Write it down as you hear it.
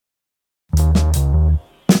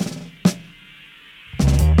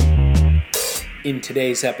In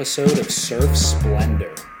today's episode of Surf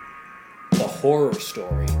Splendor, the horror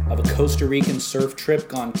story of a Costa Rican surf trip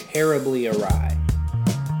gone terribly awry.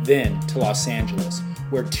 Then to Los Angeles,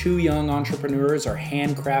 where two young entrepreneurs are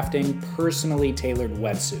handcrafting personally tailored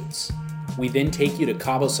wetsuits. We then take you to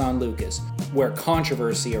Cabo San Lucas, where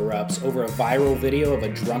controversy erupts over a viral video of a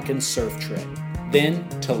drunken surf trip. Then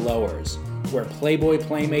to Lowers, where Playboy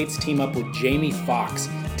Playmates team up with Jamie Foxx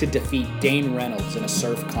to defeat Dane Reynolds in a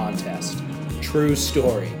surf contest. True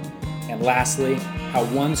story. And lastly, how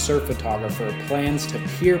one surf photographer plans to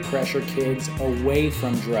peer pressure kids away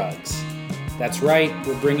from drugs. That's right,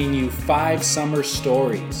 we're bringing you 5 summer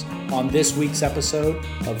stories on this week's episode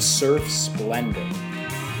of Surf Splendor.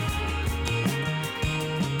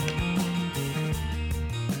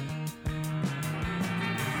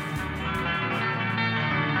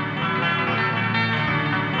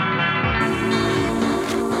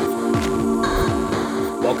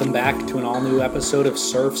 Welcome back to an all-new episode of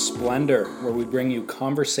Surf Splendor, where we bring you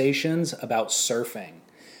conversations about surfing.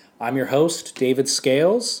 I'm your host, David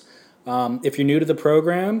Scales. If you're new to the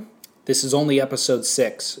program, this is only episode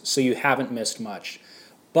 6, so you haven't missed much.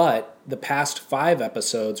 But the past 5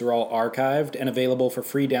 episodes are all archived and available for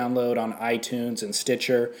free download on iTunes and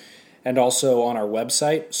Stitcher, and also on our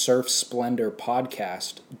website,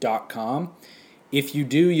 surfsplendorpodcast.com. If you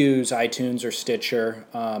do use iTunes or Stitcher,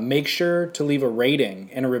 make sure to leave a rating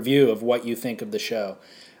and a review of what you think of the show.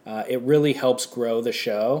 It really helps grow the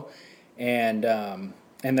show, and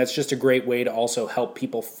that's just a great way to also help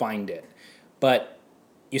people find it. But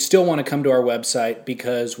you still want to come to our website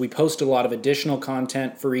because we post a lot of additional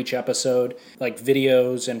content for each episode, like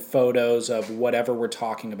videos and photos of whatever we're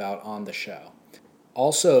talking about on the show.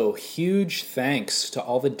 Also, huge thanks to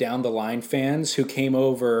all the Down the Line fans who came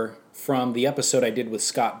over from the episode I did with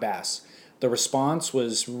Scott Bass. The response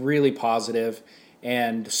was really positive,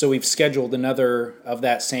 and so we've scheduled another of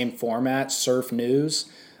that same format, Surf News.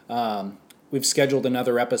 We've scheduled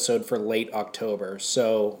another episode for late October,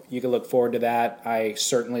 so you can look forward to that. I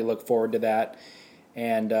certainly look forward to that.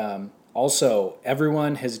 And also,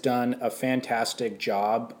 everyone has done a fantastic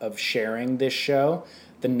job of sharing this show.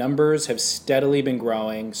 The numbers have steadily been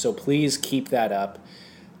growing, so please keep that up.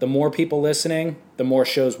 The more people listening, the more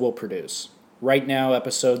shows we'll produce. Right now,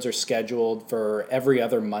 episodes are scheduled for every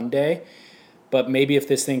other Monday, but maybe if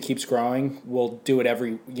this thing keeps growing, we'll do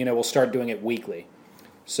it we'll start doing it weekly.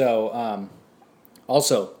 So,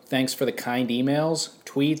 also, thanks for the kind emails,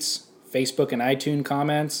 tweets, Facebook and iTunes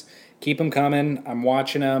comments. Keep them coming. I'm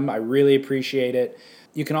watching them. I really appreciate it.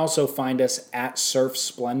 You can also find us at Surf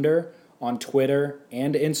Splendor on Twitter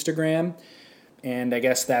and Instagram. And I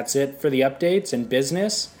guess that's it for the updates and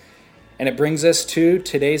business. And it brings us to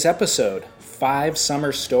today's episode, 5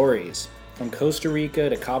 summer stories. From Costa Rica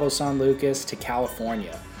to Cabo San Lucas to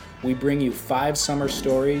California. We bring you 5 summer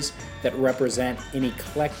stories that represent an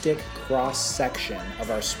eclectic cross-section of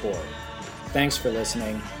our sport. Thanks for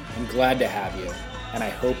listening. I'm glad to have you. And I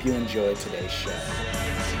hope you enjoy today's show.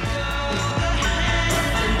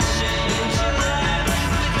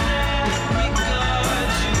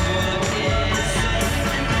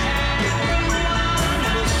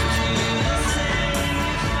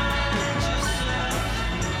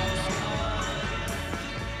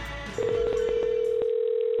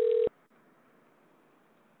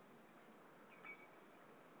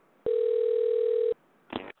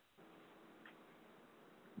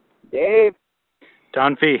 Dave.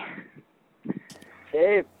 Dunphy.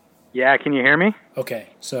 Dave. Yeah, can you hear me?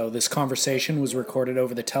 Okay, so this conversation was recorded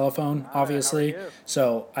over the telephone, obviously,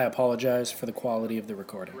 so I apologize for the quality of the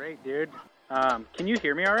recording. Great, dude. Can you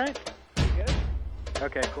hear me all right? Good.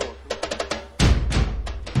 Okay, cool.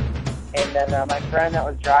 And then my friend that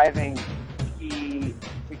was driving, we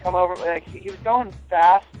come over, he was going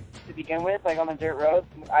fast to begin with, on the dirt roads.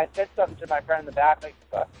 I said something to my friend in the back,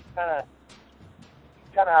 kind of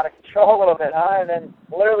out of control a little bit, huh? And then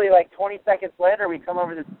literally 20 seconds later, we come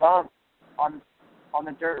over this bump on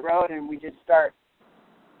the dirt road, and we just start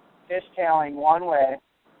fishtailing one way.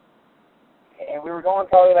 And we were going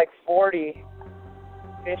probably 40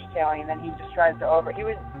 fishtailing, and then he just tried to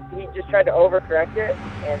overcorrect it.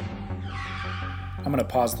 And I'm going to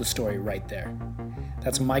pause the story right there.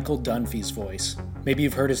 That's Michael Dunphy's voice. Maybe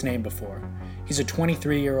you've heard his name before. He's a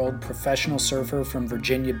 23-year-old professional surfer from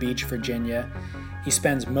Virginia Beach, Virginia. He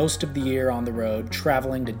spends most of the year on the road,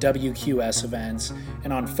 traveling to WQS events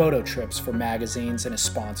and on photo trips for magazines and his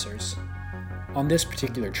sponsors. On this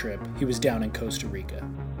particular trip, he was down in Costa Rica.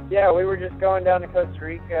 Yeah, we were just going down to Costa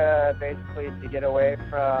Rica basically to get away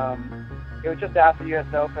from... It was just after the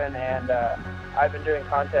US Open, and I've been doing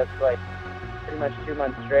contests pretty much 2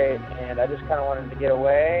 months straight, and I just kind of wanted to get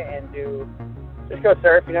away and do just go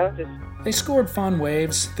surf, just... They scored fun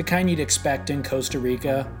waves, the kind you'd expect in Costa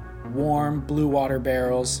Rica. Warm, blue water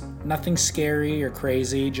barrels, nothing scary or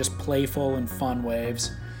crazy, just playful and fun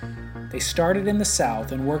waves. They started in the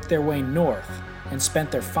south and worked their way north and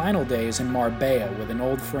spent their final days in Marbella with an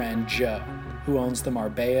old friend, Joe, who owns the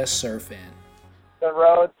Marbella Surf Inn. The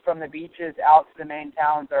roads from the beaches out to the main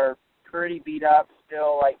towns are pretty beat up,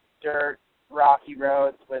 still like dirt, rocky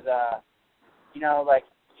roads with, like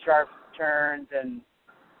sharp turns and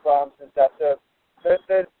bumps and stuff. So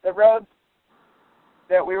the roads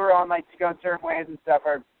that we were on, like to go surf waves and stuff,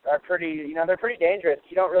 are pretty, they're pretty dangerous.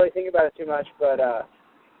 You don't really think about it too much, but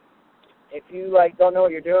if you don't know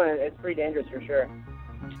what you're doing, it's pretty dangerous for sure.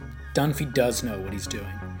 Dunphy does know what he's doing.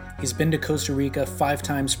 He's been to Costa Rica 5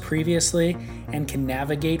 times previously and can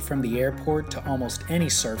navigate from the airport to almost any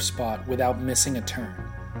surf spot without missing a turn.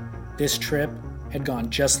 This trip had gone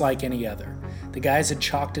just like any other. The guys had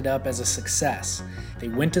chalked it up as a success. They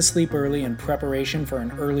went to sleep early in preparation for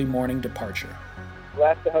an early morning departure.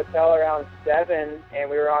 Left the hotel around 7, and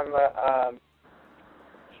we were on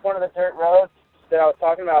one of the dirt roads that I was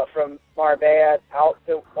talking about from Marbella out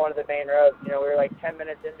to one of the main roads. We were like 10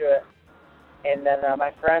 minutes into it. And then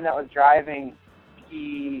my friend that was driving,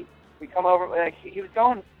 we come over, he was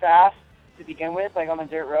going fast to begin with, on the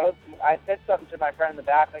dirt roads. I said something to my friend in the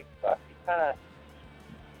back, fuck, he's kind of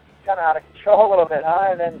out of control a little bit, huh?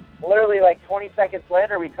 And then literally 20 seconds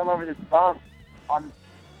later, we come over this bump on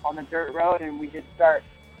the dirt road, and we just start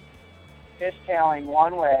fishtailing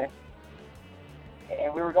one way.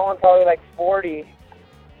 And we were going probably 40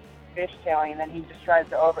 fishtailing, and then he just tried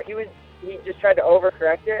to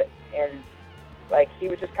overcorrect it, and he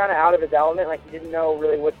was just kind of out of his element, he didn't know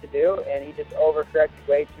really what to do, and he just overcorrected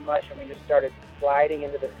way too much, and we just started sliding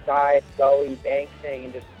into the side gully bank thing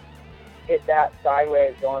and just hit that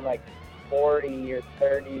sideways going 40 or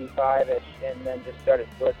 35-ish, and then just started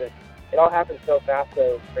flipping. It all happened so fast, so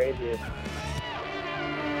it was crazy.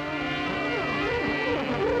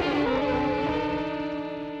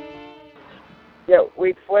 Yeah,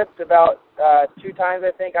 we flipped about 2 times,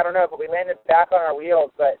 I think. I don't know, but we landed back on our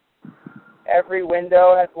wheels, but every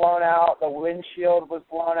window had blown out. The windshield was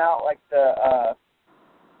blown out. The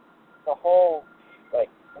whole,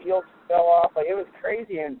 wheels fell off. It was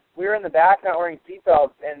crazy, and we were in the back not wearing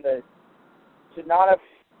seatbelts, and should not have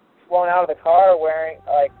flown out of the car wearing,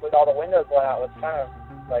 with all the windows blown out. It was kind of,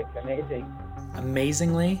 amazing.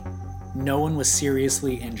 Amazingly, no one was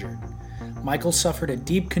seriously injured. Michael suffered a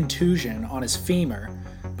deep contusion on his femur,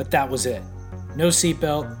 but that was it. No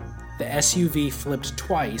seatbelt, the SUV flipped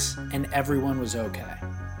twice, and everyone was okay.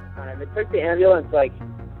 It took the ambulance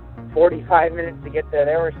 45 minutes to get there.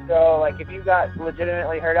 They were so, if you got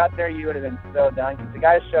legitimately hurt out there, you would have been so done. Because the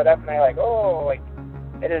guys showed up and they're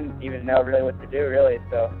they didn't even know really what to do, really.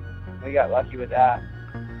 So we got lucky with that.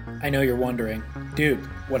 I know you're wondering, dude,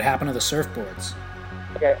 what happened to the surfboards?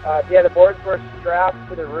 Okay, the boards were strapped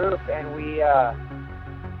to the roof, and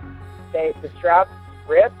the straps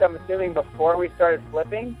ripped, I'm assuming, before we started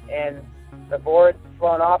flipping, and the boards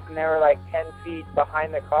flown off, and they were 10 feet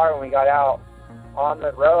behind the car when we got out on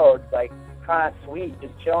the road, kind of sweet,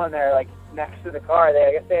 just chilling there, next to the car.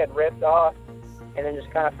 I guess they had ripped off, and then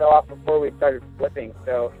just kind of fell off before we started flipping.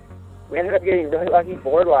 So we ended up getting really lucky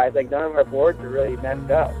board-wise. None of our boards were really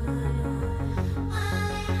messed up.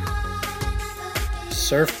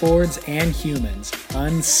 Surfboards and humans,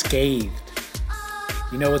 unscathed.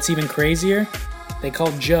 You know what's even crazier? They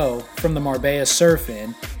called Joe from the Marbella Surf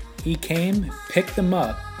Inn. He came, picked them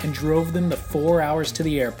up, and drove them the 4 hours to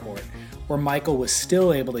the airport, where Michael was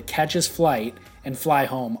still able to catch his flight and fly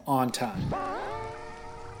home on time.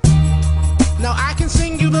 Now I can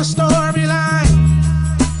sing you the storyline,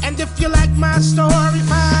 and if you like my story,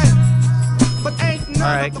 fine. But ain't no...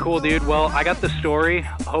 All right, cool, dude. Well, I got the story.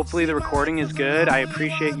 Hopefully the recording is good. I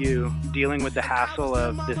appreciate you dealing with the hassle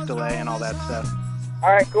of this delay and all that stuff.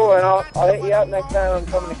 All right, cool, and I'll hit you up next time I'm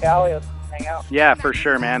coming to Cali. Let's hang out. Yeah, for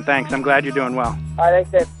sure, man. Thanks. I'm glad you're doing well. All right,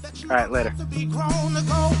 thanks, Dave. All right, later.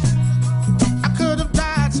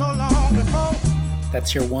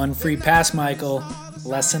 That's your one free pass, Michael.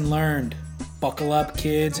 Lesson learned. Buckle up,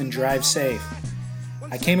 kids, and drive safe.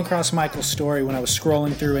 I came across Michael's story when I was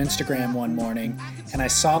scrolling through Instagram one morning, and I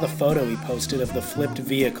saw the photo he posted of the flipped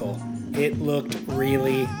vehicle. It looked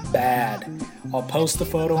really bad. I'll post the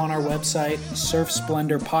photo on our website,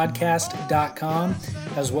 surfsplendorpodcast.com,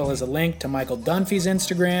 as well as a link to Michael Dunphy's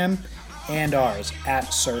Instagram and ours at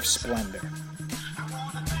surfsplendor.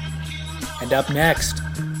 And up next,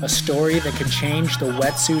 a story that could change the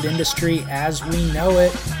wetsuit industry as we know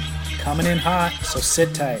it. Coming in hot, so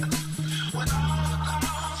sit tight.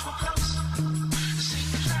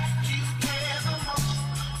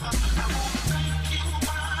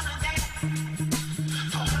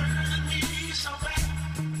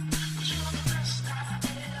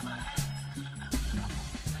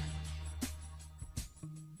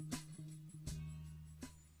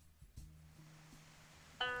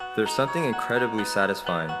 There's something incredibly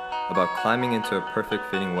satisfying about climbing into a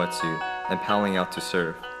perfect fitting wetsuit and paddling out to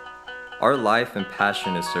surf. Our life and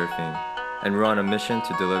passion is surfing, and we're on a mission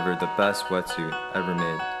to deliver the best wetsuit ever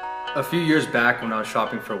made. A few years back when I was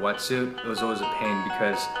shopping for a wetsuit, it was always a pain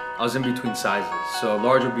because I was in between sizes. So a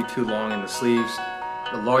large would be too long in the sleeves,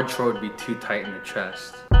 a large short would be too tight in the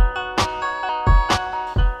chest.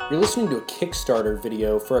 You're listening to a Kickstarter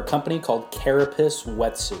video for a company called Carapace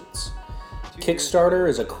Wetsuits. Kickstarter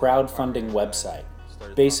is a crowdfunding website.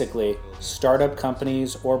 Basically, startup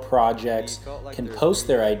companies or projects can post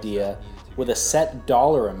their idea with a set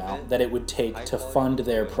dollar amount that it would take to fund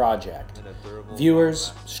their project.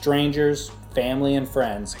 Viewers, strangers, family, and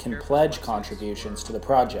friends can pledge contributions to the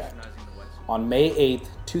project. On May 8,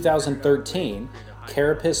 2013,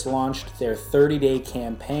 Carapace launched their 30-day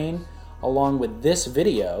campaign along with this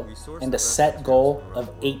video and a set goal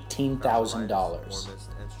of $18,000.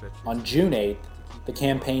 On June 8th, the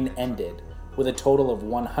campaign ended with a total of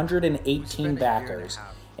 118 backers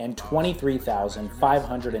and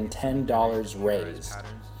 $23,510 raised.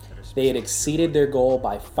 They had exceeded their goal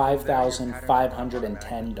by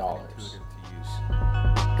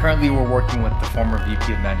 $5,510. Currently we're working with the former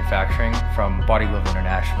VP of Manufacturing from Body Glove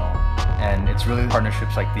International, and it's really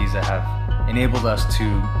partnerships like these that have enabled us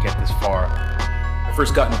to get this far. I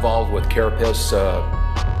first got involved with Carapace a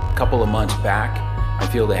couple of months back. I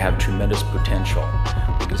feel they have tremendous potential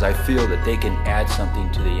because I feel that they can add something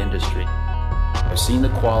to the industry. I've seen the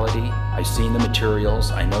quality, I've seen the materials,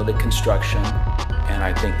 I know the construction, and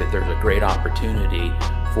I think that there's a great opportunity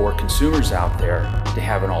for consumers out there to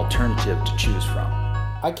have an alternative to choose from.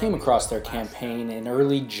 I came across their campaign in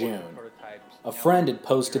early June. A friend had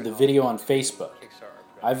posted the video on Facebook.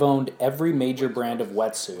 I've owned every major brand of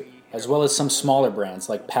wetsuit, as well as some smaller brands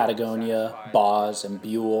like Patagonia, Boz, and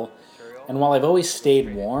Buell. And while I've always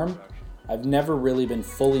stayed warm, I've never really been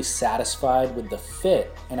fully satisfied with the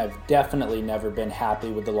fit, and I've definitely never been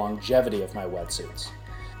happy with the longevity of my wetsuits.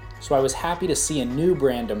 So I was happy to see a new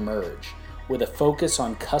brand emerge with a focus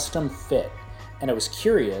on custom fit, and I was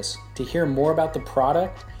curious to hear more about the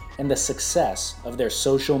product and the success of their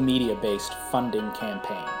social media-based funding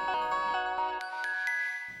campaign.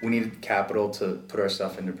 We needed capital to put our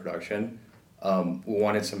stuff into production. We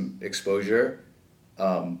wanted some exposure,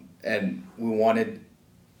 and we wanted,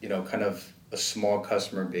 kind of a small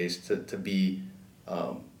customer base to be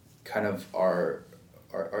kind of our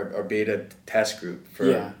beta test group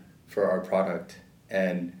for our product.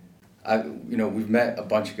 And we've met a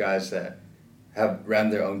bunch of guys that have ran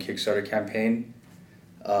their own Kickstarter campaign.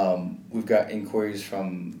 We've got inquiries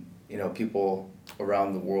from people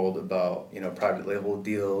around the world about private label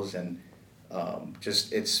deals, and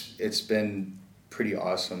just it's been pretty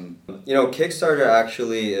awesome. Kickstarter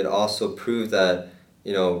actually, it also proved that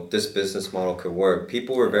this business model could work.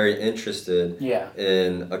 People were very interested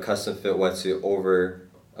in a custom fit wetsuit over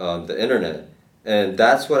the internet. And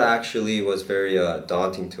that's what actually was very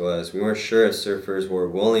daunting to us. We weren't sure if surfers were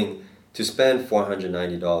willing to spend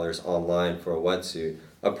 $490 online for a wetsuit,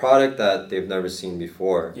 a product that they've never seen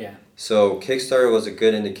before. So Kickstarter was a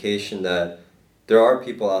good indication that there are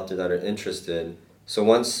people out there that are interested. So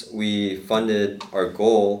once we funded our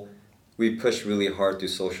goal, we pushed really hard through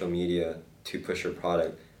social media to push our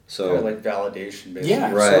product. So kind of like validation, basically.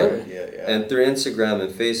 Yeah, right. Yeah. And through Instagram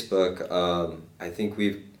and Facebook, I think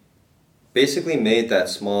we've basically made that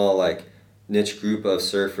small niche group of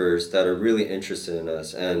surfers that are really interested in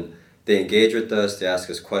us, and they engage with us, they ask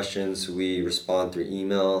us questions, we respond through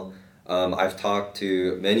email. I've talked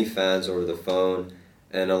to many fans over the phone,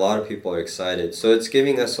 and a lot of people are excited. So it's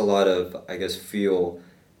giving us a lot of, fuel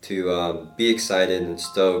to be excited and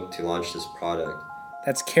stoked to launch this product.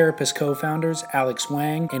 That's Carapace co-founders Alex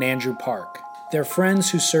Wang and Andrew Park. They're friends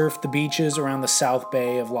who surf the beaches around the South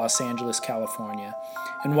Bay of Los Angeles, California.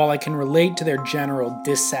 And while I can relate to their general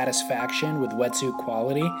dissatisfaction with wetsuit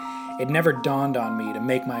quality, it never dawned on me to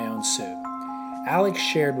make my own suit. Alex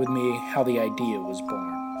shared with me how the idea was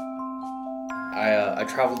born. I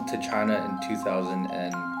traveled to China in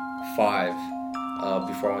 2005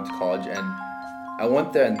 before I went to college, and I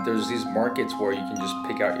went there and there's these markets where you can just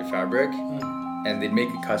pick out your fabric and they'd make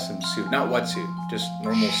a custom suit, not wetsuit, just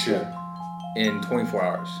normal suit in 24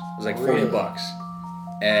 hours. It was like $40.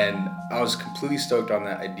 And I was completely stoked on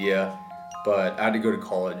that idea, but I had to go to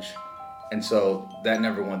college. And so that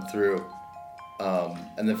never went through.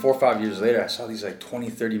 And then 4 or 5 years later, I saw these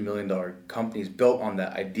 $20, $30 million companies built on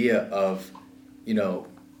that idea of,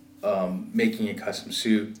 making a custom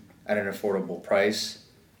suit at an affordable price,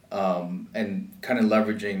 and kind of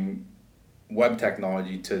leveraging web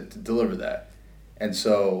technology to deliver that. And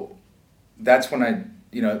so that's when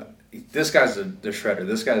this guy's the shredder.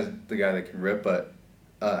 This guy's the guy that can rip. But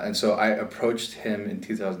and so I approached him in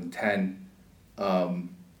 2010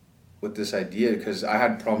 with this idea because I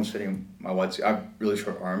had problems fitting my wetsuit. I have really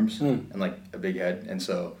short arms and like a big head, and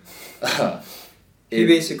so he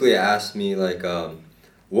basically asked me like,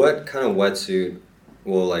 what kind of wetsuit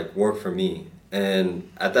will like work for me. And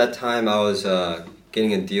at that time, I was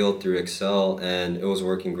getting a deal through Excel, and it was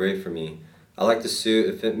working great for me. I liked the suit;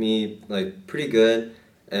 it fit me like pretty good,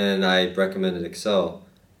 and I recommended Excel.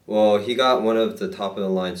 Well, he got one of the top of the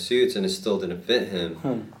line suits, and it still didn't fit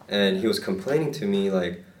him, and he was complaining to me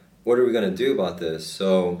like, "What are we gonna do about this?"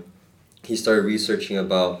 So he started researching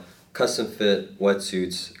about custom fit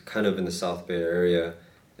wetsuits, kind of in the South Bay area,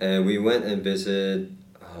 and we went and visited.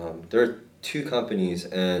 There are 2 companies,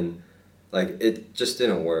 and like it just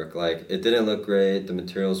didn't work. Like it didn't look great, the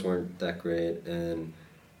materials weren't that great, and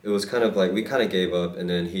it was kind of like we kind of gave up, and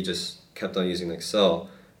then he just kept on using Excel.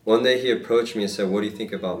 One day he approached me and said, "What do you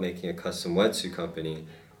think about making a custom wetsuit company?"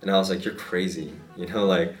 And I was like, "You're crazy, you know,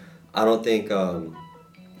 like I don't think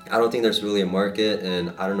there's really a market,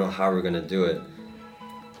 and I don't know how we're gonna do it."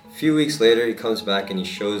 A few weeks later, he comes back and he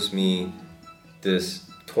shows me this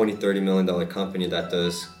 $20-30 million company that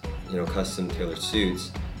does, you know, custom tailored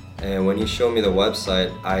suits. And when he showed me the website,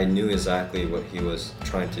 I knew exactly what he was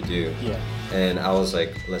trying to do. Yeah. And I was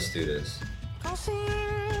like, let's do this.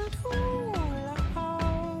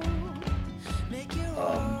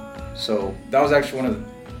 So that was actually one of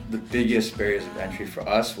the biggest barriers of entry for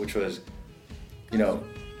us, which was, you know,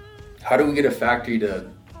 how do we get a factory to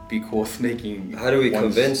be cool with making... How do we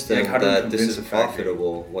convince them that this is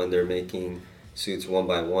profitable when they're making suits one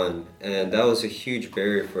by one? And that was a huge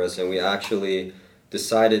barrier for us, and we actually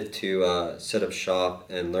decided to set up shop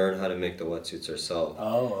and learn how to make the wetsuits ourselves.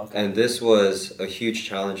 Oh, okay. And this was a huge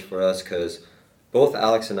challenge for us because both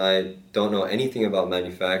Alex and I don't know anything about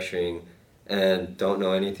manufacturing and don't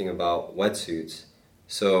know anything about wetsuits.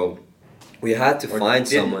 So we had to find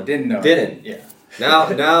someone. Didn't. Yeah. Now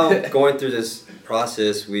going through this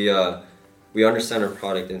process, we understand our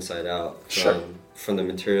product inside out. From the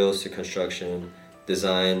materials to construction,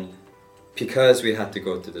 design, because we had to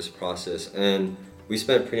go through this process. And we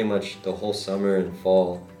spent pretty much the whole summer and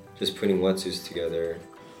fall just putting wetsuits together.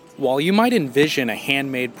 While you might envision a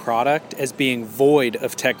handmade product as being void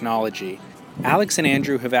of technology, Alex and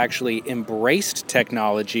Andrew have actually embraced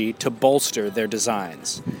technology to bolster their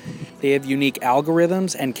designs. They have unique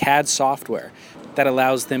algorithms and CAD software that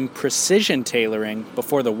allows them precision tailoring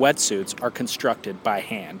before the wetsuits are constructed by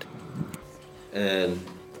hand. And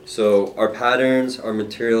so our patterns, our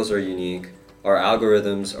materials are unique. Our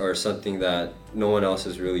algorithms are something that no one else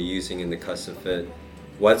is really using in the custom fit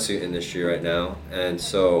wetsuit industry right now. And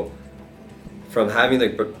so from having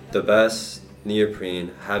the best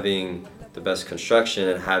neoprene, having the best construction,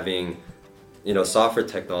 and having, you know, software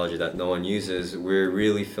technology that no one uses, we're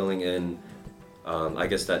really filling in, I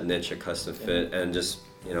guess, that niche of custom fit and just,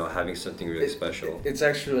 you know, having something really special. It's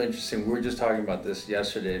actually really interesting. We were just talking about this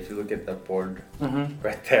yesterday. If you look at that board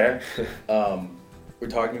right there, we're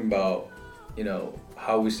talking about, you know,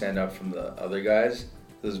 how we stand out from the other guys.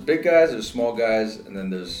 There's big guys, there's small guys, and then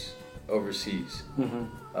there's overseas.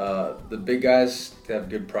 The big guys, they have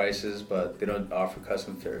good prices, but they don't offer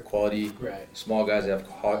custom fit quality. Right. Small guys, they have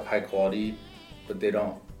high quality, but they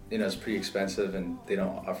don't, you know, it's pretty expensive and they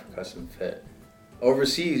don't offer custom fit.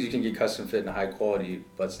 Overseas, you can get custom fit and high quality,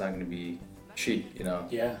 but it's not going to be cheap, you know?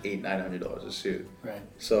 Yeah. $800-900 a suit. Right.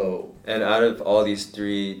 So. And out of all these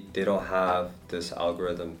 3, they don't have this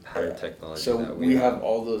algorithm pattern technology. So that we have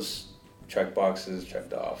all those check boxes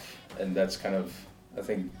checked off, and that's kind of, I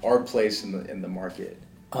think, our place in the market.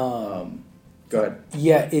 Go ahead.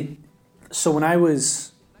 Yeah. So when I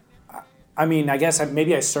was, I mean, I guess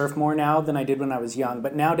maybe I surf more now than I did when I was young,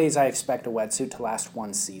 but nowadays I expect a wetsuit to last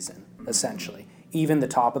 1 season, essentially. Even the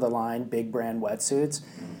top of the line, big brand wetsuits.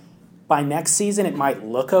 By next season, it might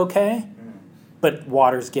look okay, but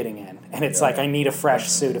water's getting in. And it's like, I need a fresh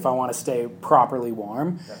suit if I want to stay properly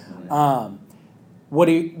warm. What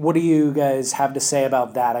do you guys have to say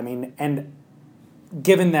about that? I mean, and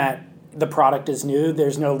given that the product is new,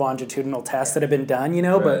 there's no longitudinal tests that have been done, you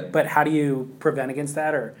know, but how do you prevent against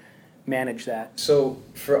that or manage that? So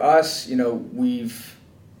for us, you know, we've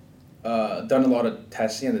done a lot of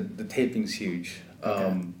testing, and the taping's huge.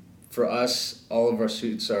 Okay. For us, all of our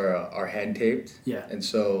suits are hand taped. Yeah. And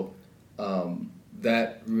so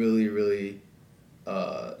that really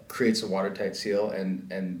creates a watertight seal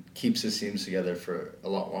and keeps the seams together for a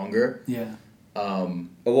lot longer. Yeah.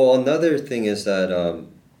 Well, another thing is that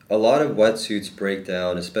a lot of wetsuits break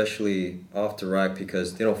down, especially off the rack,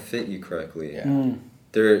 because they don't fit you correctly. Yeah.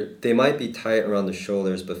 they might be tight around the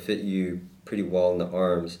shoulders but fit you pretty well in the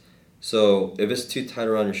arms. So if it's too tight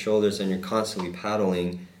around your shoulders and you're constantly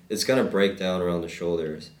paddling, it's going to break down around the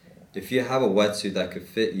shoulders. If you have a wetsuit that could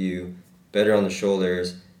fit you better on the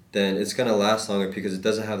shoulders, then it's going to last longer because it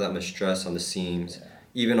doesn't have that much stress on the seams,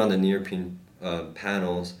 even on the neoprene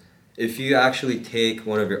panels. If you actually take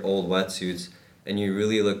one of your old wetsuits and you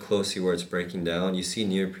really look closely where it's breaking down, you see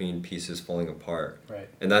neoprene pieces falling apart. Right.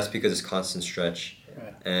 And that's because it's constant stretch.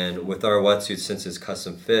 Right. And with our wetsuits, since it's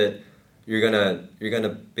custom fit, you're gonna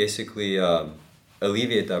basically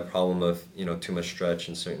alleviate that problem of too much stretch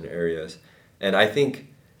in certain areas. And I think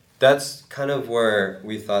that's kind of where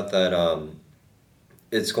we thought that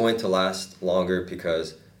it's going to last longer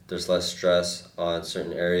because there's less stress on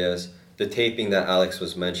certain areas. The taping that Alex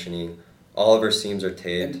was mentioning, all of our seams are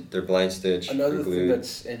taped. And they're blind stitched. Another thing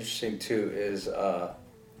that's interesting too is,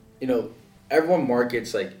 everyone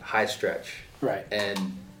markets like high stretch. Right.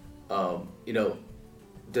 And,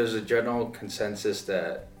 there's a general consensus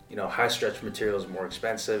that, high stretch material is more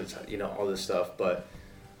expensive, it's, all this stuff. But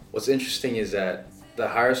what's interesting is that the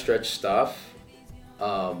higher stretch stuff,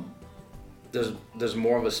 there's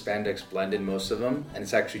more of a spandex blend in most of them, and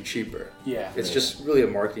it's actually cheaper. Yeah. It's just really a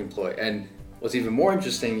marketing ploy. And what's even more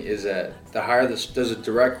interesting is that the higher there's a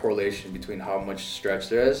direct correlation between how much stretch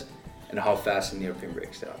there is and how fast the neoprene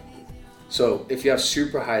breaks down. So if you have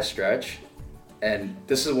super high stretch, and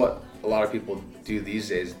this is what a lot of people do these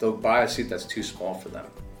days, they'll buy a suit that's too small for them.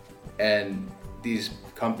 And these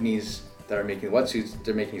companies that are making wetsuits,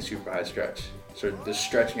 they're making super high stretch. So they're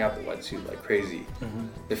stretching out the wetsuit like crazy. Mm-hmm.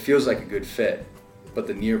 It feels like a good fit, but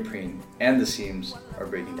the neoprene and the seams are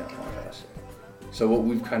breaking down a lot faster. So what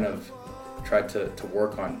we've kind of tried to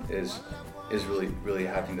work on is really, really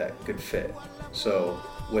having that good fit. So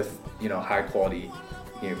with, high quality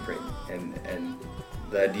neoprene, and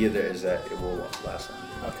the idea there is that it will last long.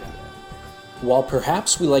 Okay. While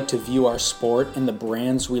perhaps we like to view our sport and the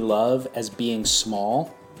brands we love as being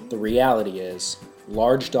small, the reality is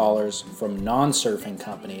large dollars from non-surfing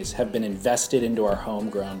companies have been invested into our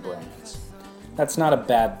homegrown brands. That's not a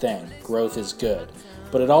bad thing. Growth is good.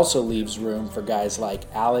 But it also leaves room for guys like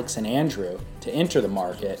Alex and Andrew to enter the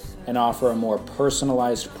market and offer a more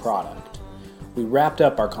personalized product. We wrapped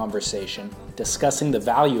up our conversation discussing the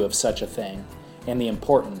value of such a thing and the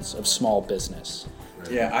importance of small business.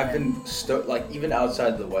 Yeah, I've been stoked, even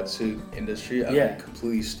outside the wetsuit industry, I've been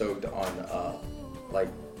completely stoked on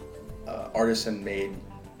artisan-made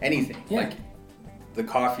anything. Yeah. Like the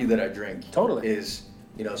coffee that I drink totally is,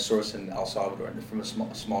 sourced in El Salvador from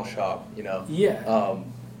a small shop, Yeah.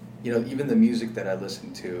 Even the music that I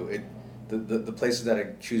listen to, the places that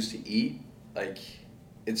I choose to eat,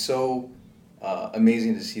 it's so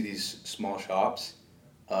amazing to see these small shops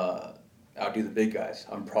outdo the big guys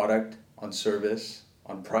on product, on service,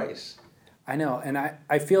 on price. I know, and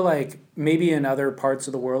I feel like maybe in other parts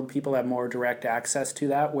of the world people have more direct access to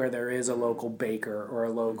that, where there is a local baker or a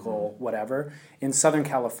local whatever. In Southern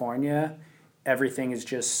California, everything is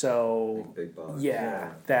just so big box.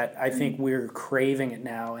 That I think we're craving it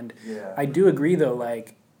now. And I do agree though,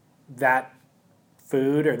 that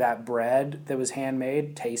food or that bread that was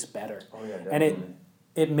handmade tastes better. Oh yeah, definitely. And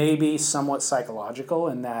it may be somewhat psychological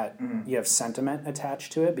in that you have sentiment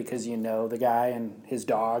attached to it because you know the guy and his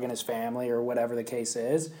dog and his family or whatever the case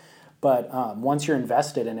is. But once you're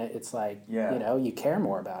invested in it, it's you care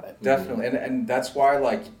more about it. Definitely. And that's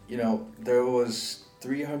why, there was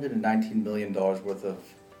 $319 million worth of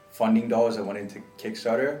funding dollars that went into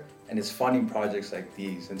Kickstarter, and it's funding projects like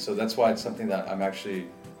these. And so that's why it's something that I'm actually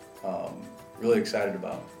really excited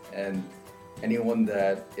about. And anyone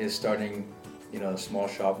that is starting a small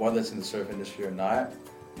shop, whether it's in the surf industry or not,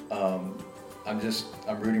 I'm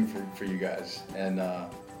rooting for you guys, and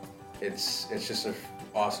it's just an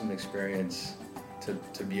awesome experience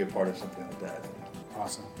to be a part of something like that.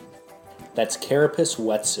 Awesome. That's Carapace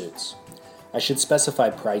Wetsuits. I should specify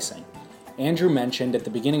pricing. Andrew mentioned at the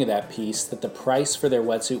beginning of that piece that the price for their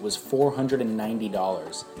wetsuit was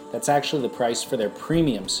 $490. That's actually the price for their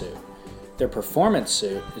premium suit. Their performance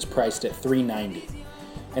suit is priced at $390.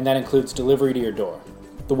 And that includes delivery to your door.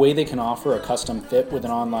 The way they can offer a custom fit with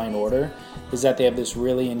an online order is that they have this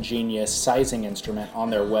really ingenious sizing instrument on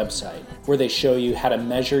their website where they show you how to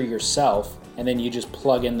measure yourself, and then you just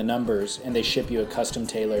plug in the numbers and they ship you a custom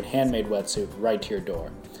tailored handmade wetsuit right to your door.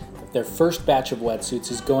 Their first batch of wetsuits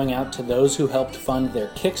is going out to those who helped fund their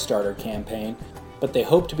Kickstarter campaign, but they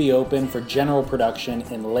hope to be open for general production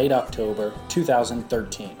in late October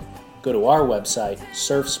 2013. Go to our website,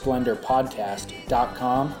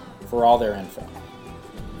 surfsplendorpodcast.com, for all their info.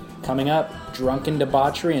 Coming up, drunken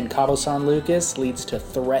debauchery in Cabo San Lucas leads to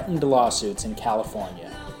threatened lawsuits in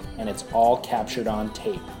California, and it's all captured on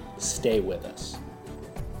tape. Stay with us.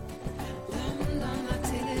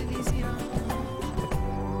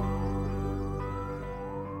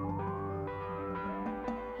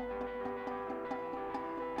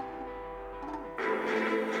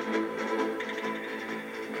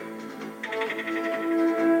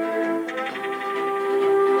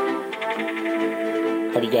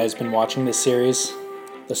 Have you guys been watching this series?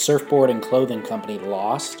 The surfboard and clothing company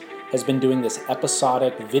Lost has been doing this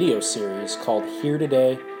episodic video series called Here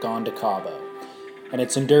Today, Gone to Cabo, and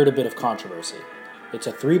it's endured a bit of controversy. It's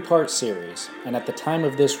a 3-part series, and at the time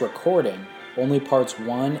of this recording, only parts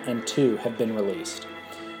 1 and 2 have been released.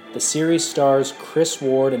 The series stars Chris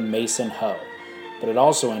Ward and Mason Ho, but it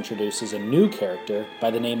also introduces a new character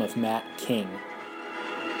by the name of Matt King.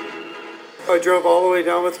 I drove all the way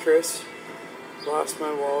down with Chris. Lost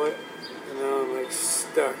my wallet, and now I'm like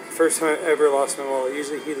stuck. First time I ever lost my wallet.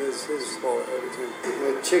 Usually he loses his wallet every time.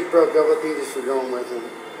 The chick broke up with me just for going with him.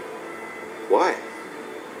 Why?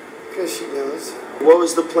 Because she knows. What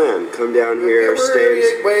was the plan? Come down here, we're stay... gonna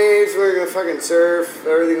get waves, we're gonna fucking surf,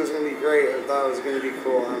 everything was gonna be great. I thought it was gonna be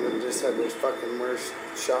cool, and then just had this fucking worst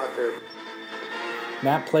shocker.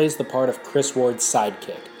 Matt plays the part of Chris Ward's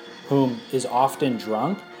sidekick, whom is often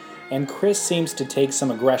drunk, and Chris seems to take some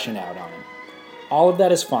aggression out on him. All of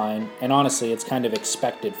that is fine, and honestly, it's kind of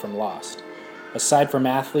expected from Lost. Aside from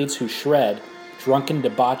athletes who shred, drunken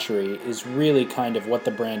debauchery is really kind of what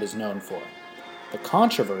the brand is known for. The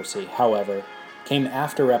controversy, however, came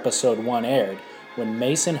after episode 1 aired when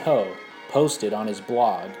Mason Ho posted on his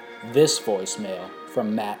blog this voicemail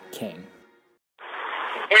from Matt King.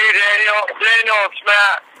 Hey Daniel, it's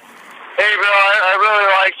Matt. Hey bro, I really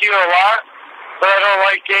like you a lot, but I don't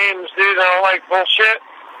like games, dude. I don't like bullshit.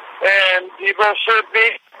 And you bullshit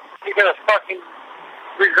me, you're gonna fucking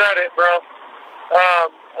regret it, bro.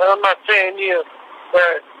 I'm not saying you,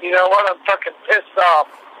 but you know what? I'm fucking pissed off.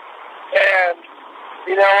 And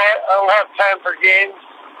you know what? I don't have time for games.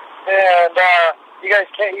 And you guys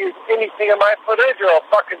can't use anything of my footage or I'll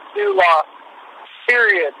fucking sue Lost.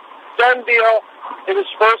 Period. Done deal. It was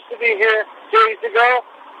supposed to be here days ago.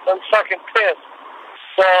 I'm fucking pissed.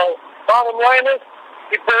 So, bottom line is,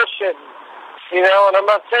 you bullshitting. You know, and I'm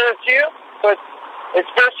not saying it to you, but it's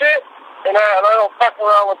bullshit, and I don't fuck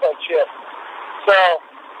around with that shit. So,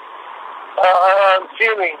 I'm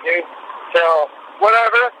fuming, dude. So,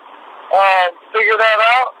 whatever. Figure that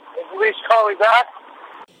out. At least call me back.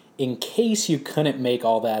 In case you couldn't make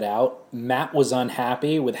all that out, Matt was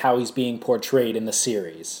unhappy with how he's being portrayed in the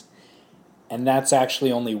series. And that's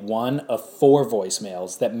actually only one of 4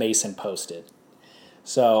 voicemails that Mason posted.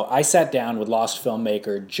 So I sat down with Lost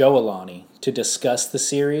filmmaker Joe Alani to discuss the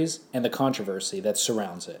series and the controversy that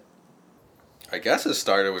surrounds it. I guess it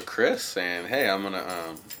started with Chris saying, "Hey, I want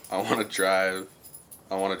to drive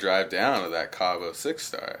down to that Cabo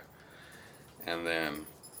 6-star," and then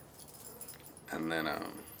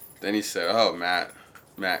he said, "Oh,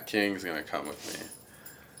 Matt King's gonna come with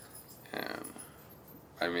me," and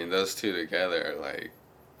I mean those two together are like,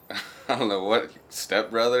 I don't know what,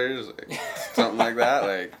 stepbrothers, like, something like that.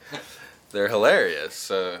 Like, they're hilarious.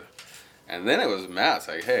 So, and then it was Matt's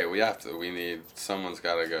like, "Hey, someone's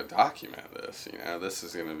got to go document this. You know, this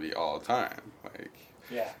is gonna be all the time." Like,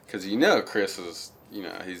 yeah, because Chris is,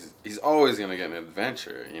 he's always gonna get an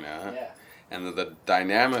adventure. Yeah. And the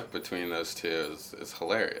dynamic between those two is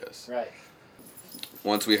hilarious. Right.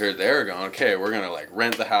 Once we heard they were going, okay, we're gonna like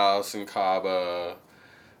rent the house in Cabo.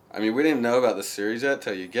 I mean, we didn't know about the series yet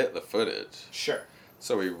till you get the footage. Sure.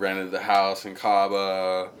 So we rented the house in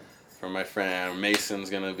Cabo for my friend. Mason's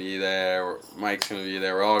going to be there. Mike's going to be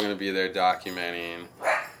there. We're all going to be there documenting.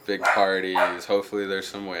 Big parties. Hopefully there's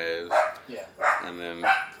some waves. Yeah. And then,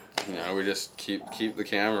 we just keep the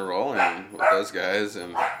camera rolling with those guys.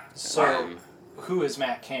 So, who is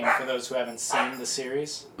Matt King, for those who haven't seen the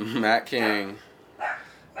series? Matt King...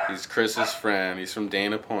 He's Chris's friend. He's from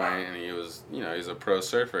Dana Point, and he was, he's a pro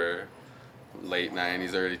surfer, late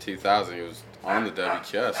 90s, early 2000s. He was on the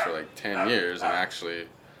WQS for like 10 years, and actually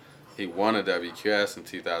he won a WQS in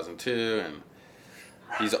 2002, and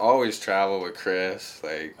he's always traveled with Chris,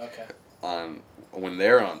 like, when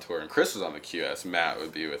they're on tour, and Chris was on the QS, Matt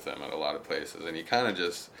would be with them at a lot of places, and he kind of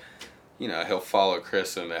just, he'll follow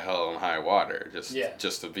Chris into hell and high water,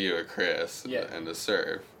 just to be with Chris and to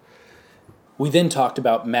surf. We then talked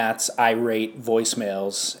about Matt's irate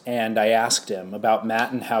voicemails, and I asked him about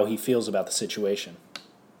Matt and how he feels about the situation.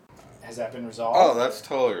 Has that been resolved? Oh, that's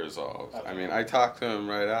totally resolved. Okay. I mean, I talked to him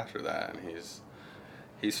right after that, and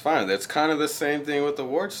he's fine. That's kind of the same thing with the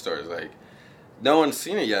Ward stores. Like, no one's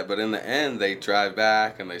seen it yet, but in the end, they drive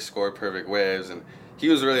back and they score perfect waves, and he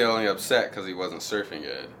was really only upset because he wasn't surfing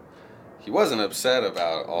good. He wasn't upset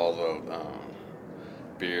about all the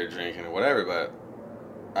beer drinking or whatever, but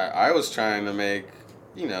I was trying to make,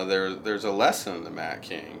 there's a lesson in the Matt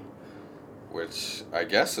King, which I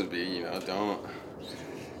guess would be, don't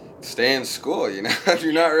stay in school, if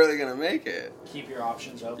you're not really going to make it. Keep your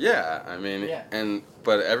options open. Yeah, I mean,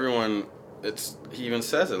 but everyone, he even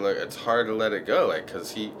says it, like, it's hard to let it go, like,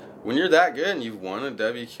 because when you're that good and you've won a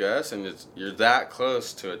WQS and you're that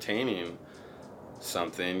close to attaining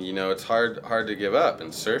something, it's hard to give up.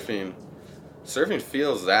 And surfing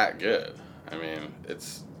feels that good. I mean,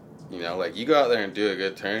 it's, like, you go out there and do a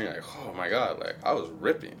good turn, you're like, oh my God, like, I was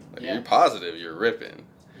ripping. Like, you're positive you're ripping.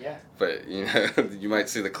 Yeah. But, you might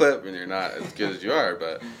see the clip and you're not as good as you are,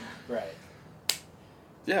 but. Right.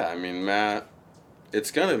 Yeah, I mean, Matt,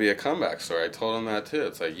 it's going to be a comeback story. I told him that too.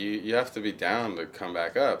 It's like, you have to be down to come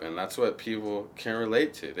back up, and that's what people can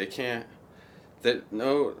relate to. They can't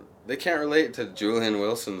relate to Julian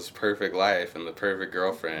Wilson's perfect life and the perfect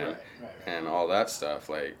girlfriend and all that stuff.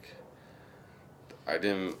 Like,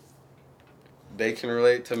 they can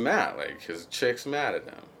relate to Matt. Like, his chick's mad at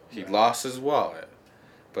him. He lost his wallet,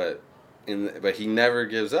 but he never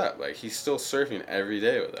gives up. Like, he's still surfing every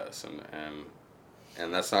day with us,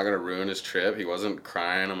 and that's not going to ruin his trip. He wasn't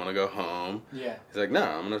crying, I'm going to go home. Yeah. He's like, no,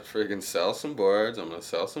 I'm going to freaking sell some boards, I'm going to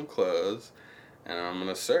sell some clothes, and I'm going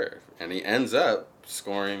to surf. And he ends up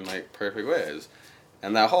scoring, like, perfect waves.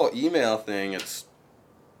 And that whole email thing, it's...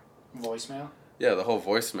 Voicemail? Yeah, the whole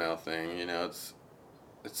voicemail thing,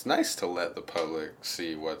 it's nice to let the public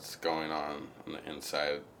see what's going on the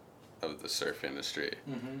inside of the surf industry.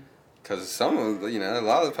 Because a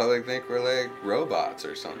lot of the public think we're like robots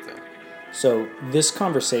or something. So this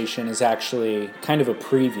conversation is actually kind of a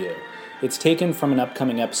preview. It's taken from an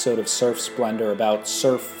upcoming episode of Surf Splendor about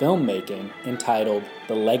surf filmmaking entitled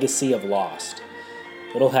The Legacy of Lost.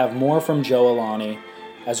 It'll have more from Joe Alani,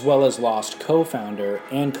 as well as Lost co-founder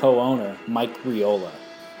and co-owner Mike Riola.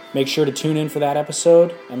 Make sure to tune in for that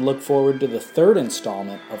episode and look forward to the third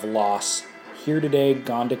installment of Lost Here Today,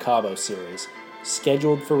 Gone to Cabo series,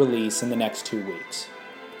 scheduled for release in the next 2 weeks.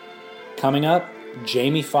 Coming up,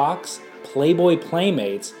 Jamie Foxx, Playboy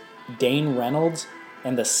Playmates, Dane Reynolds,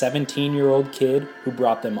 and the 17-year-old kid who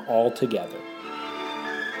brought them all together.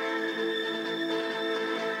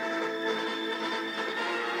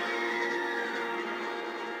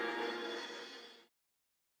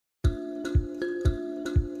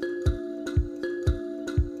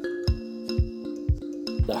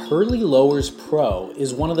 The Hurley Lowers Pro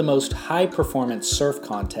is one of the most high-performance surf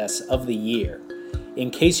contests of the year. In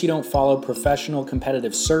case you don't follow professional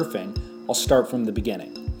competitive surfing, I'll start from the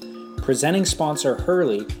beginning. Presenting sponsor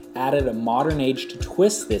Hurley added a modern age to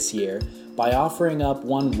Twist this year by offering up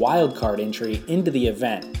one wildcard entry into the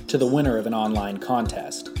event to the winner of an online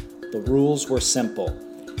contest. The rules were simple.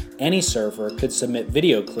 Any surfer could submit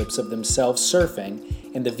video clips of themselves surfing,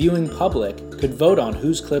 and the viewing public could vote on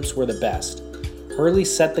whose clips were the best. Hurley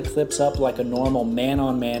set the clips up like a normal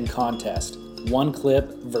man-on-man contest, one clip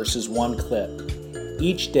versus one clip.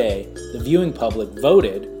 Each day, the viewing public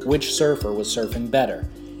voted which surfer was surfing better,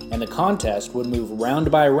 and the contest would move round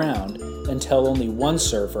by round until only one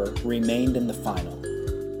surfer remained in the final.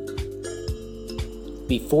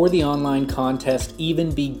 Before the online contest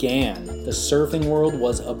even began, the surfing world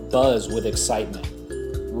was abuzz with excitement.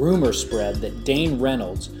 Rumor spread that Dane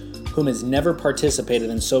Reynolds, whom has never participated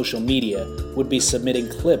in social media, would be submitting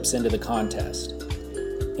clips into the contest.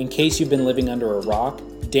 In case you've been living under a rock,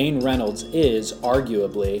 Dane Reynolds is,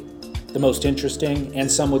 arguably, the most interesting, and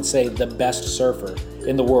some would say the best surfer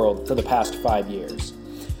in the world for the past 5 years.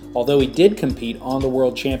 Although he did compete on the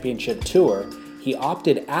World Championship Tour, he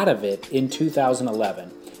opted out of it in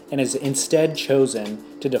 2011 and has instead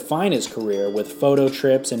chosen to define his career with photo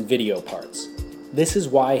trips and video parts. This is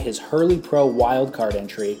why his Hurley Pro wildcard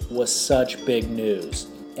entry was such big news.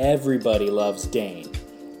 Everybody loves Dane.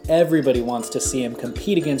 Everybody wants to see him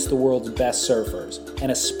compete against the world's best surfers,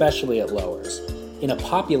 and especially at lowers. In a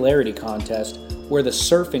popularity contest where the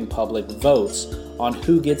surfing public votes on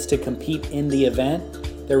who gets to compete in the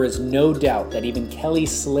event, there is no doubt that even Kelly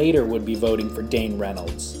Slater would be voting for Dane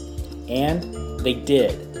Reynolds. And they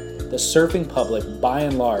did. The surfing public, by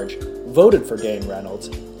and large, voted for Dane Reynolds,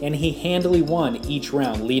 and he handily won each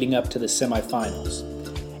round leading up to the semifinals.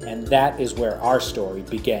 And that is where our story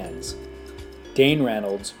begins. Dane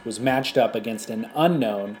Reynolds was matched up against an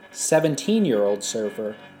unknown 17-year-old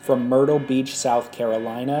surfer from Myrtle Beach, South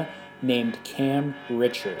Carolina, named Cam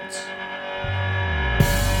Richards.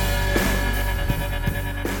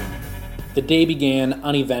 The day began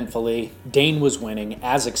uneventfully. Dane was winning,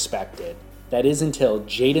 as expected. That is until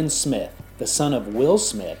Jaden Smith, the son of Will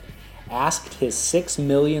Smith, asked his 6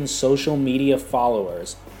 million social media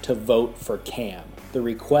followers to vote for Cam. The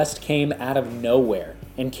request came out of nowhere,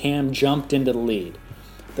 and Cam jumped into the lead.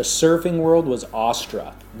 The surfing world was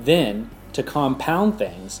awestruck. Then, to compound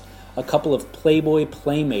things, a couple of Playboy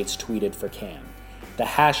playmates tweeted for Cam. The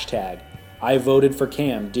hashtag, I voted for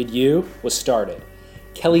Cam, did you? Was started.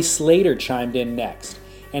 Kelly Slater chimed in next,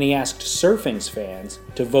 and he asked surfing's fans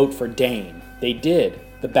to vote for Dane. They did.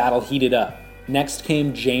 The battle heated up. Next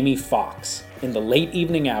came Jamie Foxx. In the late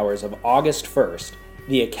evening hours of August 1st,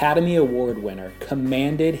 the Academy Award winner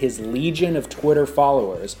commanded his legion of Twitter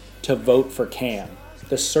followers to vote for Cam.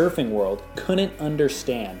 The surfing world couldn't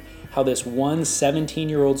understand how this one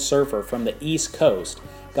 17-year-old surfer from the East Coast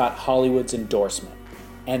got Hollywood's endorsement.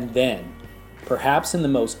 And then, perhaps in the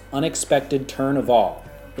most unexpected turn of all,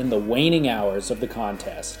 in the waning hours of the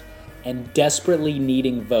contest, and desperately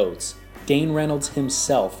needing votes, Dane Reynolds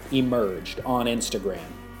himself emerged on Instagram.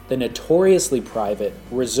 The notoriously private,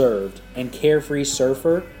 reserved, and carefree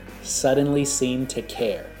surfer suddenly seemed to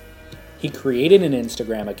care. He created an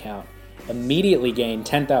Instagram account, immediately gained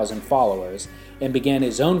 10,000 followers, and began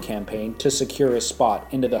his own campaign to secure his spot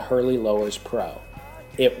into the Hurley Lowers Pro.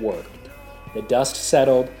 It worked. The dust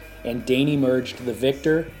settled, and Dane emerged the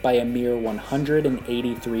victor by a mere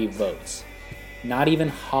 183 votes. Not even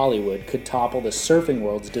Hollywood could topple the surfing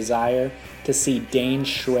world's desire to see Dane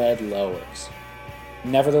shred lowers.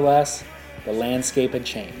 Nevertheless, the landscape had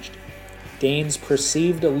changed. Dane's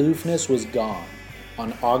perceived aloofness was gone.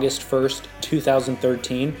 On August 1st,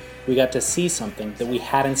 2013, we got to see something that we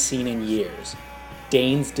hadn't seen in years.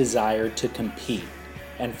 Dane's desire to compete.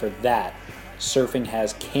 And for that, surfing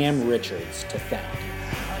has Cam Richards to thank.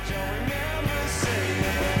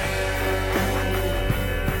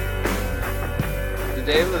 The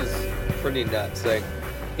day was pretty nuts. Like,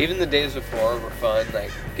 even the days before were fun, like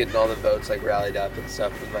getting all the boats like rallied up and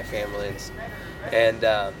stuff with my family. And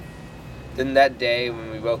then that day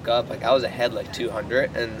when we woke up, like I was ahead like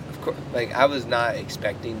 200, and of course, like I was not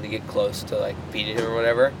expecting to get close to like beating him or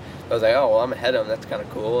whatever. I was like, oh well, I'm ahead of him. That's kind of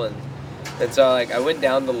cool. And so like I went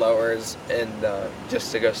down to Lowers and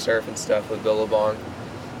just to go surf and stuff with Billabong,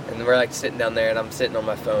 and we're like sitting down there, and I'm sitting on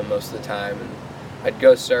my phone most of the time, and I'd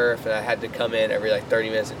go surf, and I had to come in every like 30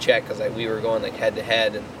 minutes to check because like we were going like head to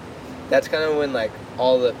head, and that's kind of when like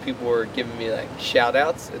all the people were giving me like shout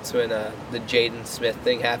outs. It's when the Jaden Smith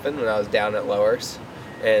thing happened when I was down at Lowers,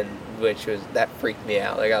 and that freaked me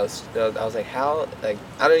out. Like I was like, how, like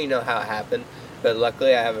I don't even know how it happened, but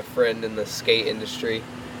luckily I have a friend in the skate industry,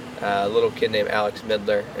 a little kid named Alex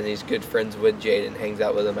Midler, and he's good friends with Jaden, hangs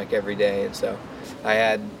out with him like every day, and so I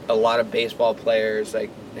had a lot of baseball players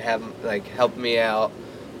like help me out,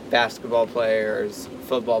 basketball players,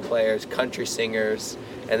 football players, country singers,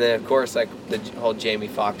 and then of course like the whole Jamie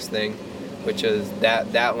Foxx thing, which is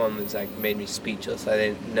that one was like made me speechless. I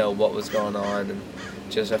didn't know what was going on, and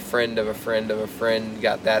just a friend of a friend of a friend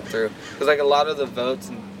got that through. Because like a lot of the votes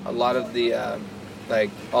and a lot of the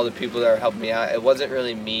like all the people that were helping me out, it wasn't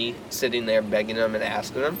really me sitting there begging them and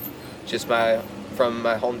asking them, just from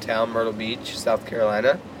my hometown, Myrtle Beach, South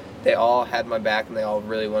Carolina. They all had my back, and they all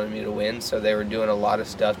really wanted me to win, so they were doing a lot of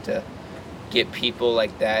stuff to get people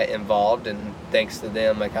like that involved, and thanks to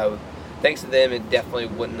them, it definitely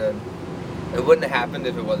wouldn't have happened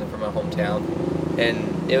if it wasn't for my hometown.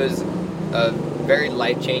 And it was a very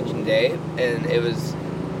life-changing day, and it was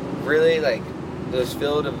really like, it was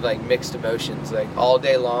filled with like mixed emotions. Like all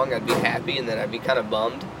day long I'd be happy, and then I'd be kind of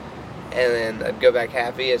bummed, and then I'd go back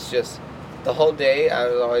happy. It's just the whole day I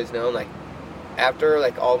was always known, like after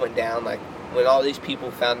like all went down, like when all these people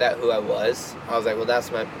found out who I was like, well, that's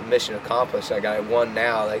my mission accomplished. Like I won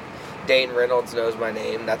now. Like Dane Reynolds knows my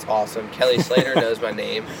name. That's awesome. Kelly Slater knows my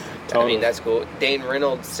name. Totally. I mean, that's cool. Dane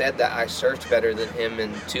Reynolds said that I surfed better than him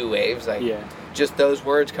in 2 waves. Like just those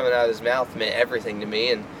words coming out of his mouth meant everything to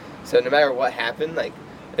me. And so no matter what happened, like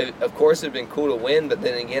of course it'd been cool to win, but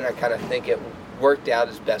then again I kind of think it worked out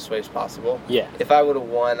as best way as possible. Yeah. If I would have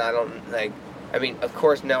won, of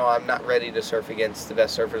course, no, I'm not ready to surf against the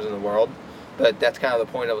best surfers in the world, but that's kind of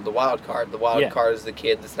the point of the wild card. The wild card is the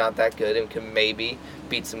kid that's not that good and can maybe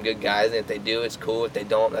beat some good guys, and if they do, it's cool. If they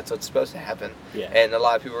don't, that's what's supposed to happen. Yeah. And a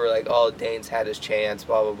lot of people were like, oh, Dane's had his chance,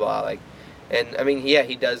 blah, blah, blah. Like, and, I mean, yeah,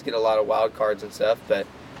 he does get a lot of wild cards and stuff, but,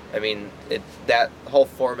 I mean, that whole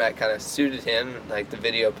format kind of suited him, like the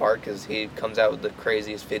video part, because he comes out with the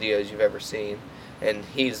craziest videos you've ever seen, and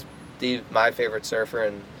he's my favorite surfer,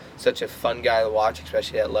 and such a fun guy to watch,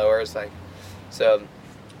 especially at Lowers. Like, so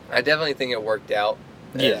I definitely think it worked out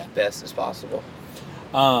as best as possible.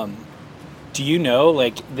 Do you know,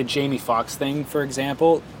 like, the Jamie Foxx thing, for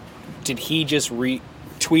example, did he just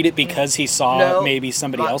retweet it because he saw maybe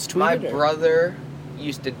somebody else tweet my it? My brother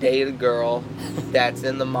used to date a girl that's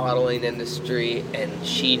in the modeling industry, and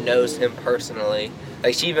she knows him personally.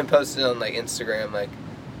 Like, she even posted on, like, Instagram, like,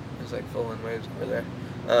 there's, like, full in waves over there.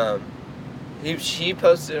 She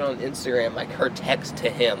posted on Instagram, like, her text to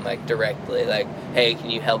him, like, directly, like, hey, can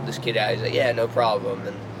you help this kid out? He's like, yeah, no problem.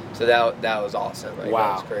 And so that was awesome. Like,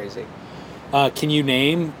 wow. That was crazy. Can you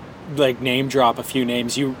name drop a few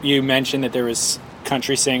names? You mentioned that there was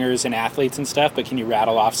country singers and athletes and stuff, but can you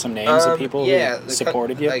rattle off some names of people who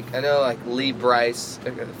supported you? Like, I know, like, Lee Bryce,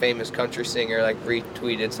 a famous country singer, like,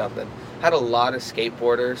 retweeted something. Had a lot of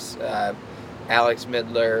skateboarders. Alex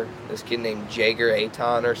Midler, this kid named Jager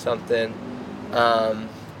Aton or something.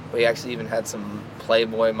 We actually even had some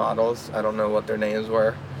Playboy models. I don't know what their names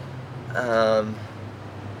were.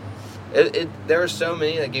 There were so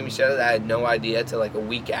many that gave me shout out that I had no idea till like a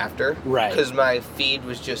week after. Right. Because my feed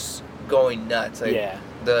was just going nuts. Like,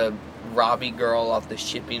 the Robbie girl off the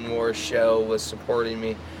Shipping Wars show was supporting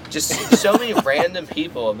me. Just so many random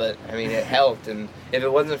people, but I mean, it helped. And if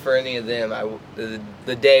it wasn't for any of them,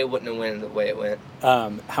 the day wouldn't have went the way it went.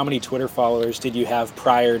 How many Twitter followers did you have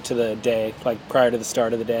prior to the day, like prior to the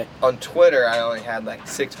start of the day? On Twitter, I only had like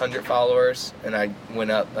 600 followers, and I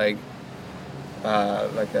went up like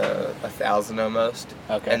 1,000 almost.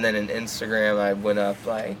 Okay. And then in Instagram, I went up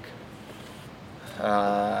like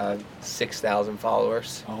 6,000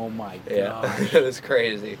 followers. Oh my god! Yeah, it was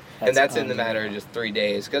crazy. And that's in the matter of just 3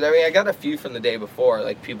 days. Because I mean, I got a few from the day before.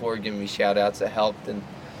 Like, people were giving me shout outs that helped, and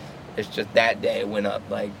it's just that day it went up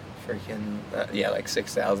like freaking like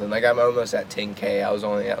 6,000. Like, I'm almost at 10K. I was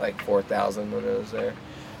only at like 4,000 when it was there.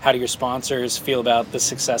 How do your sponsors feel about the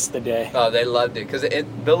success of the day? Oh, they loved it because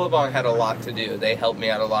Billabong had a lot to do. They helped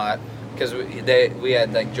me out a lot because we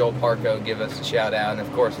had like Joel Parco give us a shout out, and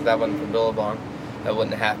of course if that wasn't for Billabong, that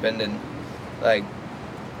wouldn't have happened. And like,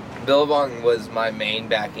 Billabong was my main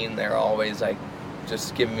backing. They're always like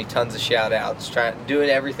just giving me tons of shout outs, doing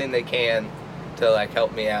everything they can to like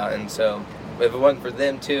help me out. And so if it wasn't for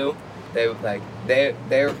them too, they were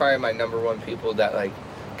probably my number one people that like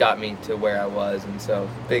got me to where I was. And so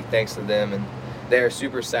big thanks to them, and they're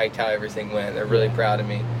super psyched how everything went. They're really proud of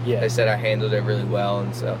me. They said I handled it really well,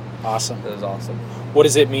 and so awesome. It was awesome. What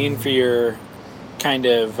does it mean for your kind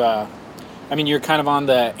of I mean, you're kind of on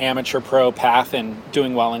the amateur pro path and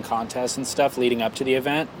doing well in contests and stuff leading up to the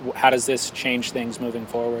event. How does this change things moving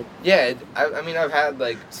forward? Yeah, I mean, I've had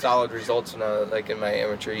like solid results in my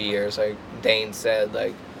amateur years. Like Dane said,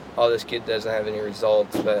 like, oh, this kid doesn't have any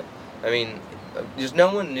results, but I mean, just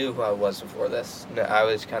no one knew who I was before this. I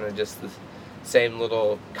was kind of just the same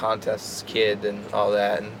little contests kid and all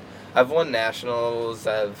that. And I've won nationals.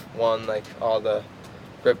 I've won like all the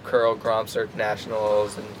Rip Curl Grom Circ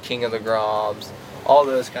Nationals and King of the Groms, all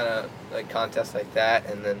those kind of like contests like that.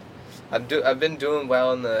 And then I've been doing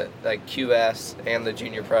well in the like QS and the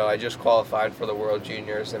Junior Pro. I just qualified for the World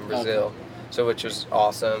Juniors in Brazil, so which was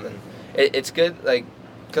awesome. And it's good, like,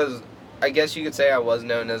 because I guess you could say I was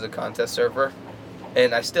known as a contest surfer,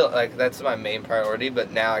 and I still, like, that's my main priority,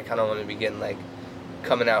 but now I kind of want to begin, like,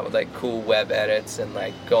 coming out with, like, cool web edits and,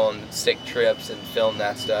 like, go on sick trips and film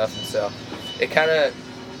that stuff. And so it kind of,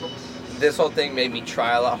 this whole thing made me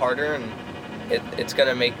try a lot harder, and it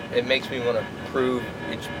makes me want to prove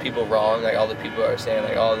people wrong, like all the people are saying,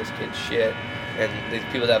 like, oh, this kid's shit, and these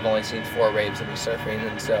people that have only seen 4 waves of me surfing.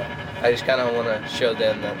 And so I just kind of want to show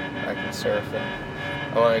them that I can surf, and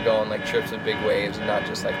I want to go on like trips with big waves and not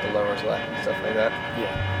just like the lowers left and stuff like that.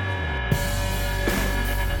 Yeah.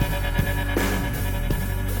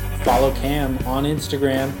 Follow Cam on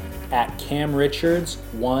Instagram at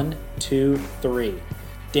CamRichards123.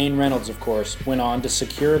 Dane Reynolds, of course, went on to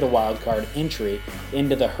secure the wildcard entry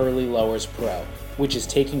into the Hurley Lowers Pro, which is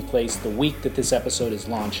taking place the week that this episode is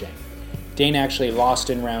launching. Dane actually lost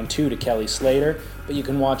in round 2 to Kelly Slater, but you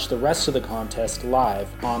can watch the rest of the contest live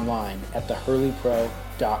online at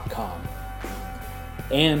thehurleypro.com.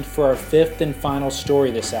 And for our 5th and final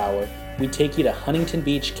story this hour, we take you to Huntington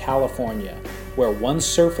Beach, California, where one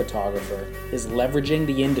surf photographer is leveraging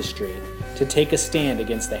the industry to take a stand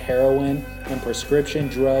against the heroin and prescription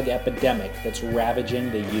drug epidemic that's ravaging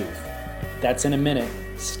the youth. That's in a minute.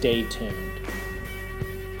 Stay tuned.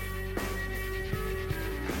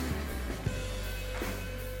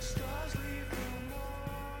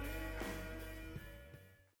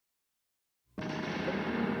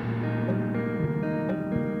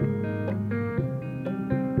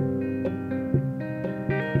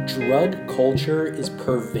 Drug culture is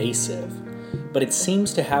pervasive, but it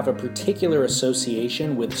seems to have a particular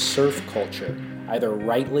association with surf culture, either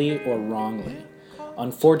rightly or wrongly.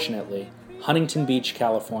 Unfortunately, Huntington Beach,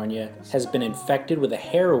 California has been infected with a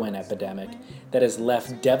heroin epidemic that has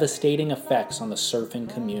left devastating effects on the surfing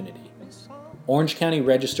community. Orange County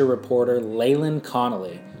Register reporter Leyland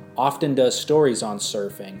Connolly often does stories on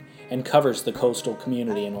surfing and covers the coastal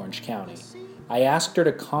community in Orange County. I asked her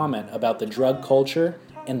to comment about the drug culture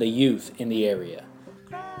and the youth in the area.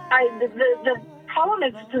 The problem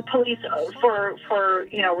is the police for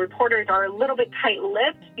reporters are a little bit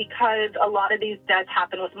tight-lipped because a lot of these deaths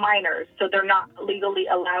happen with minors, so they're not legally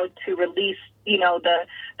allowed to release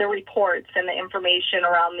the reports and the information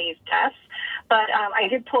around these deaths. But I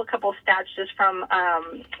did pull a couple stats just from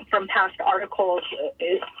past articles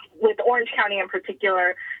with Orange County in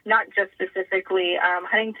particular, not just specifically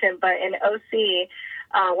Huntington, but in OC.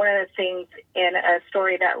 One of the things in a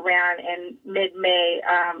story that ran in mid-May,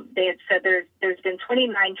 they had said there's been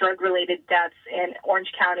 29 drug-related deaths in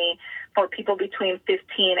Orange County for people between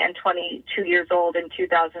 15 and 22 years old in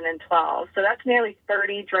 2012. So that's nearly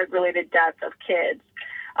 30 drug-related deaths of kids.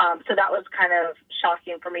 So that was kind of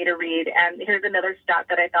shocking for me to read. And here's another stat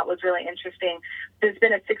that I thought was really interesting. There's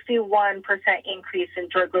been a 61% increase in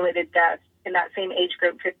drug-related deaths in that same age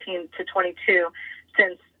group, 15 to 22,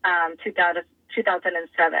 since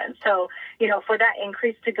 2007. So, for that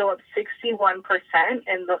increase to go up 61%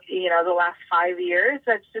 in the last 5 years,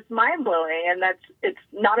 that's just mind blowing, and it's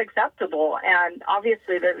not acceptable. And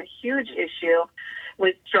obviously, there's a huge issue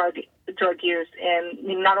with drug use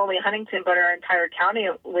in not only Huntington but our entire county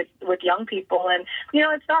with young people. And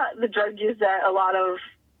it's not the drug use that a lot of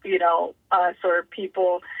us or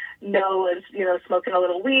people know as smoking a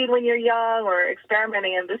little weed when you're young or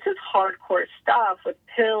experimenting, and this is hardcore stuff with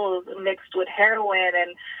pills mixed with heroin,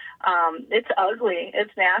 and it's ugly,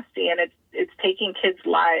 it's nasty, and it's taking kids'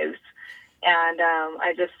 lives. And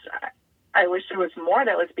I wish there was more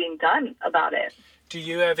that was being done about it. Do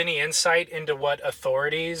you have any insight into what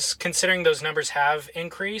authorities, considering those numbers have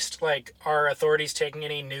increased, are authorities taking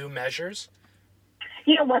any new measures?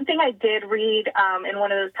 One thing I did read in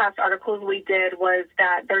one of those past articles we did was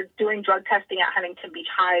that they're doing drug testing at Huntington Beach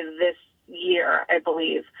High this year, I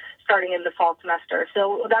believe, starting in the fall semester.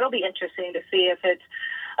 So that'll be interesting to see if it's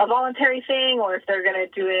a voluntary thing or if they're going to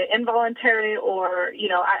do it involuntary, or,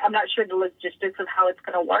 I'm not sure the logistics of how it's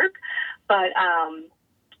going to work, but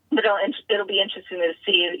it'll be interesting to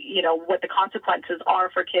see, what the consequences are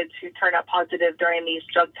for kids who turn up positive during these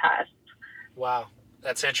drug tests. Wow,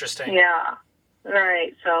 that's interesting. Yeah.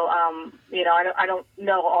 Right. So, I don't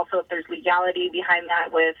know also if there's legality behind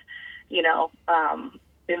that with,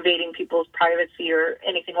 invading people's privacy or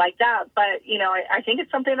anything like that. But, I think it's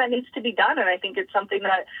something that needs to be done. And I think it's something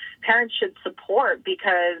that parents should support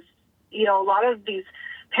because, a lot of these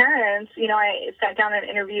parents, I sat down and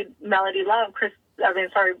interviewed Melody Lord, Chris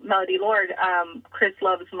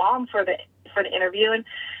Love's mom for the interview. And,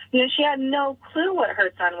 she had no clue what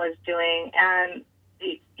her son was doing. And,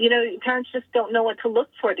 parents just don't know what to look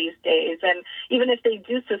for these days. And even if they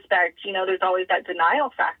do suspect, there's always that denial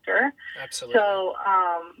factor. Absolutely. So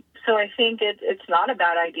I think it's not a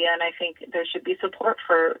bad idea, and I think there should be support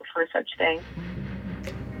for such things.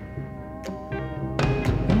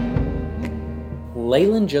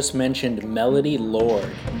 Leyland just mentioned Melody Lord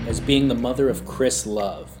as being the mother of Chris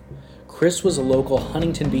Love. Chris was a local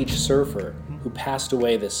Huntington Beach surfer who passed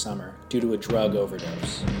away this summer due to a drug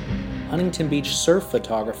overdose. Huntington Beach surf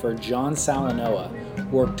photographer John Salanoa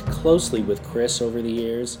worked closely with Chris over the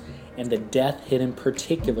years, and the death hit him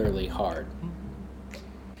particularly hard.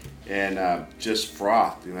 And just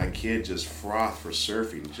frothed, that kid just frothed for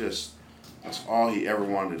surfing. That's all he ever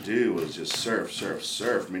wanted to do was just surf, surf,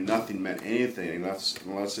 surf. Nothing meant anything unless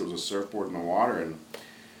it was a surfboard in the water. And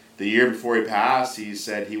the year before he passed, he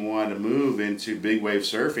said he wanted to move into big wave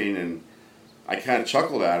surfing, and I kind of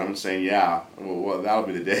chuckled at him, saying, yeah, well, that'll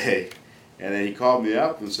be the day. And then he called me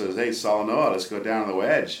up and says, hey, Salanoa, let's go down to the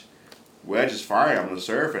wedge. Wedge is firing, I'm going to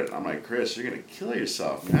surf it. I'm like, Chris, you're going to kill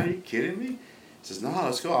yourself, man. Are you kidding me? He says, no,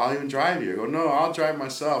 let's go. I'll even drive you. I go, no, I'll drive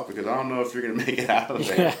myself because I don't know if you're going to make it out of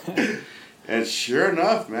there. And sure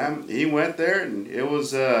enough, man, he went there, and it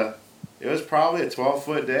was probably a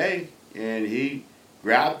 12-foot day, and he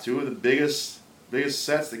grabbed two of the biggest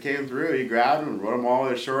sets that came through. He grabbed them and rode them all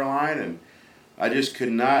to the shoreline, and I just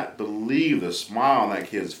could not believe the smile on that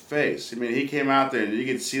kid's face. He came out there, and you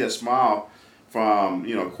could see that smile from,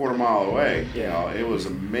 a quarter mile away. It was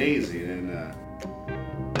amazing, and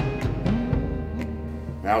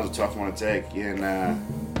that was a tough one to take. And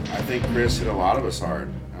I think Chris hit a lot of us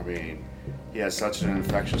hard. He had such an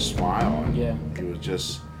infectious smile, and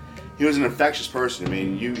he he was an infectious person. I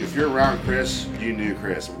mean, if you're around Chris, you knew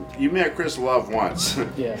Chris. You met Chris Love once.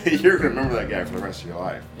 Yeah. You're going to remember that guy for the rest of your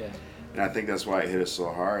life. Yeah. And I think that's why it hit us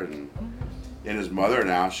so hard. And his mother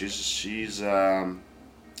now, she's a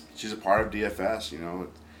part of DFS, you know.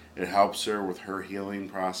 It helps her with her healing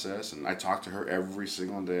process, and I talk to her every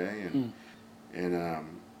single day.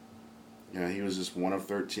 And you know, he was just one of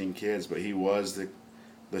 13 kids, but he was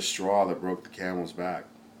the straw that broke the camel's back.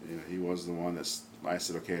 You know, he was the one I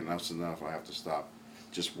said, okay, enough's enough. I have to stop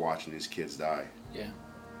just watching these kids die. Yeah.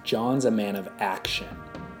 John's a man of action.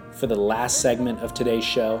 For the last segment of today's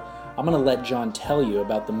show, I'm going to let John tell you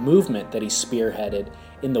about the movement that he spearheaded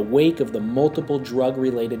in the wake of the multiple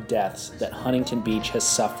drug-related deaths that Huntington Beach has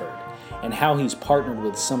suffered, and how he's partnered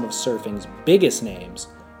with some of surfing's biggest names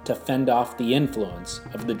to fend off the influence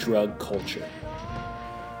of the drug culture.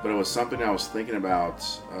 But it was something I was thinking about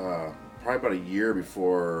probably about a year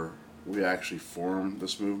before we actually formed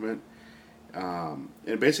this movement. And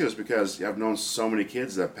basically it was because I've known so many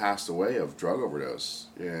kids that passed away of drug overdose.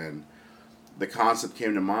 And the concept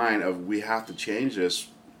came to mind of we have to change this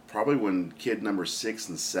probably when kid number 6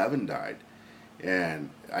 and 7 died.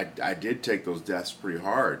 And I did take those deaths pretty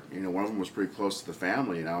hard. You know, one of them was pretty close to the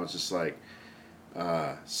family, and I was just like,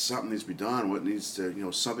 something needs to be done. What needs to, you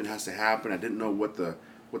know, something has to happen. I didn't know what the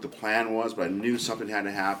plan was, but I knew something had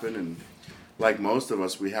to happen. And like most of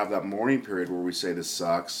us, we have that mourning period where we say, this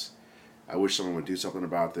sucks. I wish someone would do something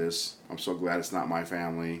about this. I'm so glad it's not my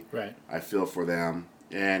family. Right. I feel for them.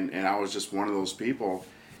 And I was just one of those people.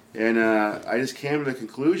 And I just came to the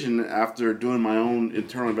conclusion after doing my own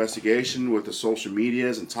internal investigation with the social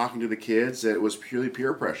medias and talking to the kids that it was purely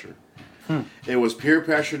peer pressure. It was peer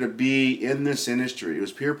pressure to be in this industry. It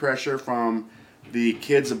was peer pressure from the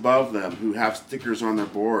kids above them who have stickers on their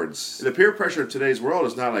boards. The peer pressure of today's world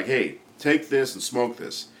is not like, hey, take this and smoke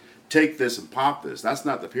this. Take this and pop this. That's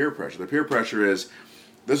not the peer pressure. The peer pressure is,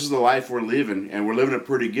 this is the life we're living, and we're living it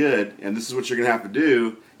pretty good, and this is what you're going to have to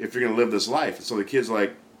do if you're going to live this life. And so the kids are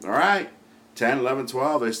like, all right, 10, 11,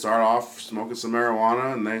 12, they start off smoking some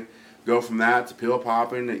marijuana, and they go from that to pill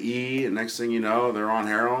popping to E, and next thing you know, they're on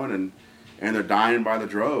heroin, and they're dying by the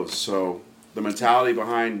droves. So the mentality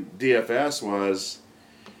behind DFS was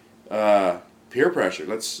peer pressure.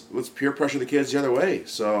 Let's peer pressure the kids the other way.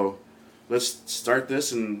 So let's start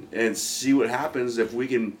this and see what happens if we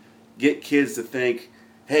can get kids to think,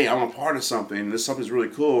 hey, I'm a part of something. This something's really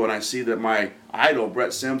cool, and I see that my idol,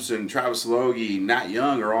 Brett Simpson, Travis Logie, Nat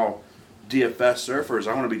Young, are all DFS surfers.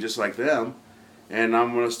 I want to be just like them, and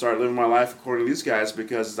I'm going to start living my life according to these guys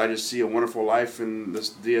because I just see a wonderful life in this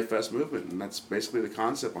DFS movement, and that's basically the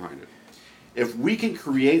concept behind it. If we can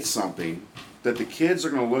create something that the kids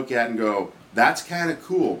are going to look at and go, that's kind of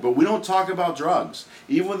cool, but we don't talk about drugs,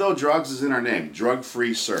 even though drugs is in our name,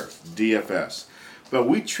 drug-free surf, DFS. But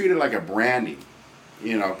we treat it like a branding,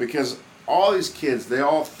 you know, because all these kids, they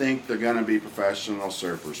all think they're going to be professional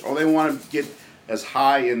surfers, or they want to get as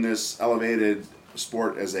high in this elevated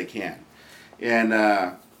sport as they can.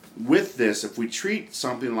 And with this, if we treat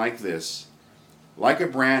something like this, like a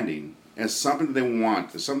branding, as something that they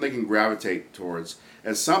want, as something they can gravitate towards,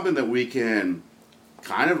 as something that we can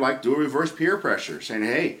kind of like do a reverse peer pressure, saying,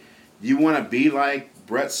 hey, you want to be like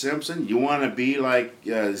Brett Simpson, you want to be like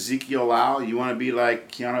Ezekiel Lau, you want to be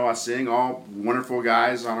like Keanu Asing, all wonderful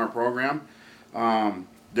guys on our program.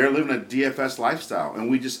 They're living a DFS lifestyle, and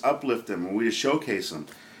we just uplift them, and we just showcase them.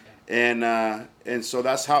 And so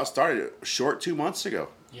that's how it started, short 2 months ago.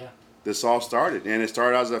 Yeah. This all started, and it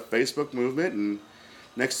started as a Facebook movement, and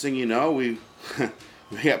next thing you know, we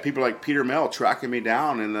got people like Peter Mell tracking me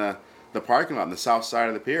down in the parking lot on the south side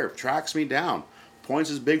of the pier, tracks me down, points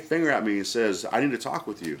his big finger at me and says, I need to talk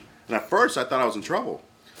with you. And at first I thought I was in trouble.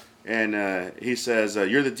 And he says,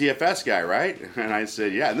 you're the DFS guy, right? And I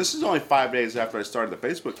said, yeah. And this is only 5 days after I started the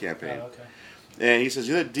Facebook campaign. Oh, okay. And he says,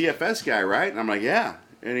 you're the DFS guy, right? And I'm like, yeah.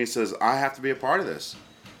 And he says, I have to be a part of this.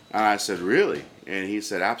 And I said, really? And he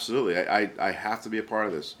said, absolutely. I have to be a part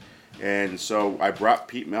of this. And so I brought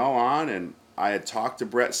Pete Mell on, and I had talked to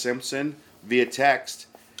Brett Simpson via text.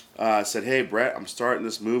 Said, hey, Brett, I'm starting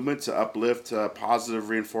this movement to uplift positive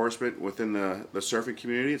reinforcement within the surfing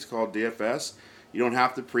community. It's called DFS. You don't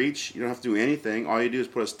have to preach. You don't have to do anything. All you do is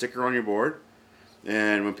put a sticker on your board.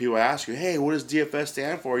 And when people ask you, hey, what does DFS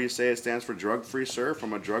stand for? You say it stands for drug-free surf.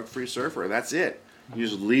 I'm a drug-free surfer. That's it. You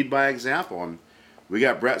just lead by example. And we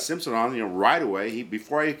got Brett Simpson on, right away.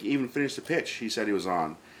 Before I even finished the pitch, he said he was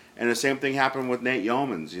on. And the same thing happened with Nate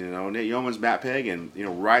Yeomans. Nate Yeomans, Matt Pagan,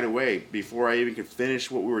 right away, before I even could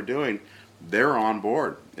finish what we were doing, they're on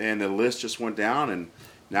board. And the list just went down, and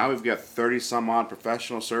now we've got 30-some-odd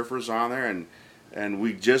professional surfers on there, and And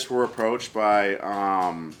we just were approached by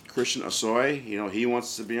Christian Osoy. You know, he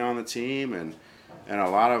wants to be on the team, and a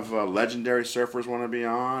lot of legendary surfers want to be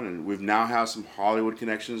on. And we've now have some Hollywood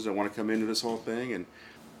connections that want to come into this whole thing. And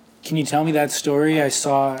can you tell me that story? I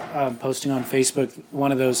saw posting on Facebook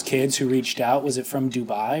one of those kids who reached out. Was it from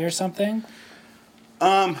Dubai or something?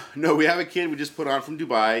 No, we have a kid we just put on from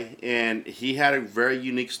Dubai, and he had a very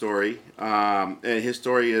unique story. And his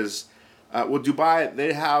story is, well, Dubai,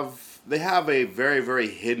 they have a very, very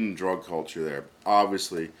hidden drug culture there.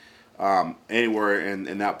 Obviously, anywhere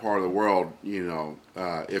in that part of the world, you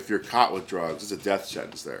know, if you're caught with drugs, it's a death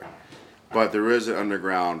sentence there. But there is an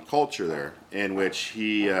underground culture there in which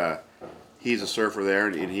he's a surfer there,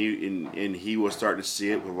 and he was starting to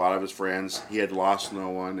see it with a lot of his friends. He had lost no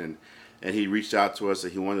one, and he reached out to us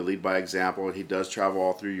that he wanted to lead by example. And he does travel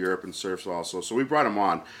all through Europe and surfs also, so we brought him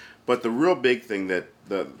on. But the real big thing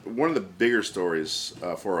one of the bigger stories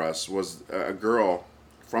for us was a girl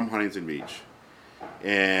from Huntington Beach,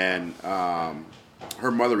 and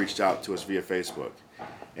her mother reached out to us via Facebook,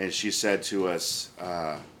 and she said to us,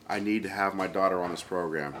 I need to have my daughter on this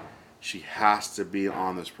program. She has to be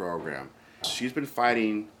on this program. She's been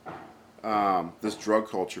fighting this drug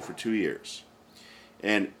culture for 2 years.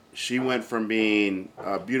 And she went from being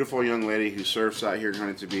a beautiful young lady who surfs out here in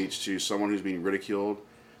Huntington Beach to someone who's being ridiculed,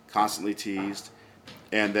 constantly teased,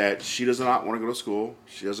 and that she does not want to go to school.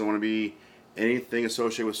 She doesn't want to be anything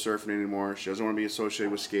associated with surfing anymore. She doesn't want to be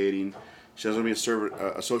associated with skating. She doesn't want to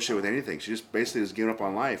be associated with anything. She just basically has given up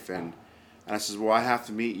on life. And I says, well, I have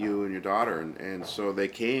to meet you and your daughter. And so they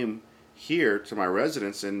came here to my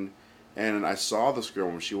residence, and I saw this girl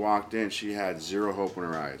when she walked in. She had zero hope in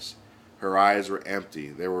her eyes. Her eyes were empty.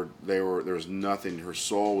 There was nothing. Her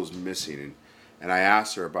soul was missing. And I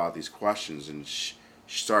asked her about these questions, and she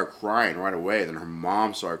started crying right away. Then her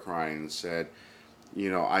mom started crying and said,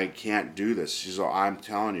 you know, I can't do this. She said, I'm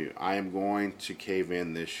telling you, I am going to cave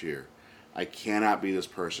in this year. I cannot be this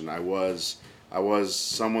person. I was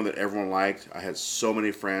someone that everyone liked. I had so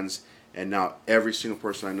many friends, and now every single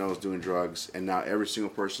person I know is doing drugs, and now every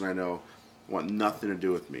single person I know want nothing to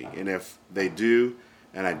do with me. And if they do,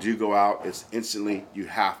 and I do go out, it's instantly, you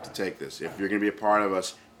have to take this. If you're going to be a part of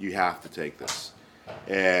us, you have to take this.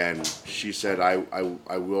 And she said, I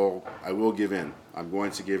will give in. I'm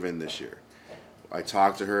going to give in this year. I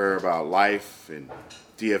talked to her about life and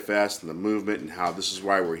DFS and the movement and how this is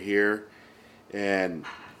why we're here. And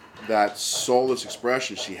that soulless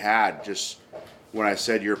expression she had just when I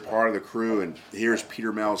said, you're part of the crew, and here's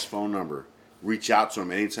Peter Mel's phone number. Reach out to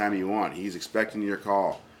him anytime you want. He's expecting your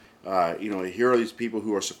call. You know, here are these people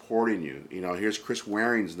who are supporting you. You know, here's Chris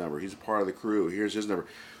Waring's number. He's a part of the crew. Here's his number.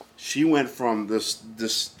 She went from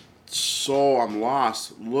this soul, I'm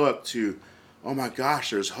lost look to, oh my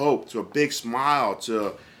gosh, there's hope, to a big smile,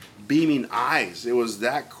 to beaming eyes. It was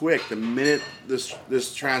that quick. The minute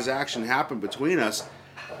this transaction happened between us,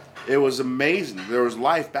 it was amazing. There was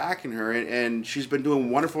life back in her, and she's been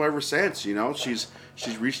doing wonderful ever since. You know, she's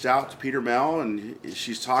reached out to Peter Mel, and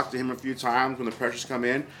she's talked to him a few times when the pressures come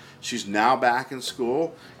in. She's now back in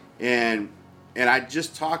school, and I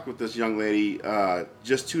just talked with this young lady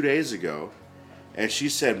just 2 days ago, and she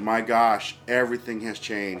said, my gosh, everything has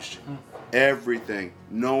changed. Everything.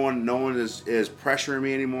 No one is pressuring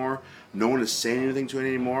me anymore. No one is saying anything to it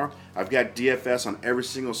anymore. I've got DFS on every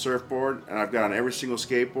single surfboard, and I've got on every single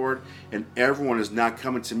skateboard, and everyone is now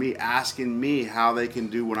coming to me asking me how they can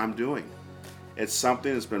do what I'm doing. It's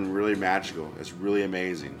something that's been really magical. It's really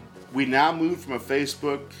amazing. We now moved from a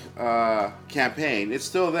Facebook campaign. It's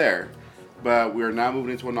still there, but we're now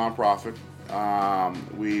moving into a nonprofit.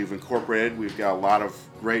 We've incorporated. We've got a lot of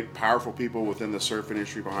great, powerful people within the surf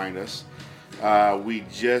industry behind us. We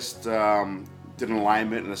just did an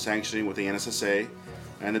alignment and a sanctioning with the NSSA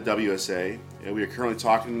and the WSA. And we are currently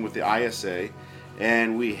talking with the ISA,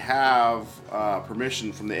 and we have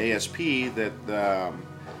permission from the ASP that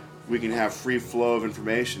we can have free flow of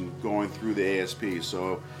information going through the ASP.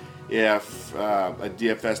 So if a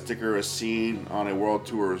DFS sticker is seen on a World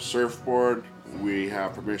Tour surfboard, we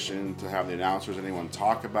have permission to have the announcers, anyone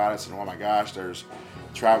talk about it, saying, oh my gosh, there's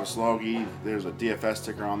Travis Logie, there's a DFS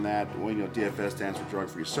sticker on that. Well, you know, DFS stands for Drug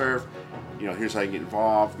Free Surf. You know, here's how you get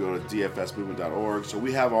involved. Go to dfsmovement.org. So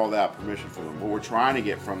we have all that permission for them. What we're trying to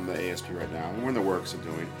get from the ASP right now, and we're in the works of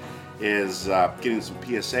doing, is getting some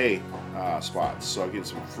PSA spots. So getting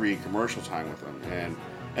some free commercial time with them.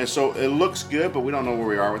 And so it looks good, but we don't know where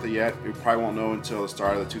we are with it yet. We probably won't know until the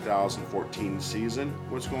start of the 2014 season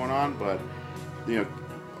what's going on. But, you know,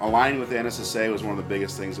 aligning with the NSSA was one of the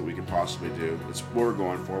biggest things that we could possibly do. It's what we're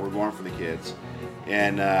going for. We're going for the kids.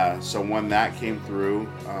 And so when that came through,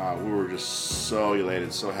 we were just so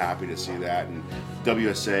elated, so happy to see that. And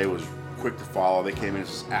WSA was quick to follow. They came in and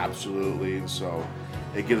said, absolutely. So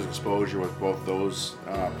it gives exposure with both those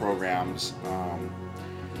programs.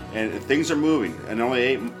 And things are moving. In only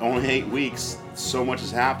 8 weeks, so much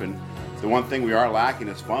has happened. The one thing we are lacking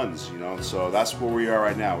is funds, you know. So that's where we are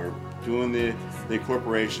right now. We're doing the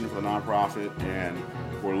incorporation for the nonprofit, and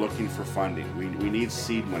we're looking for funding. We need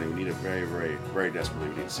seed money. We need it very, very, very desperately.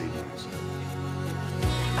 We need seed money. So.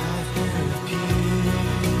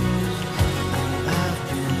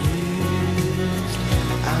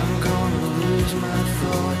 I'm gonna lose my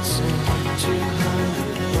thoughts in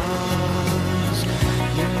 200 bars.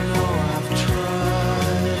 You know I've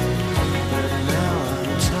tried, but now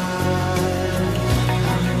I'm tired.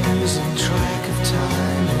 I'm losing track of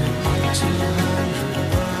time in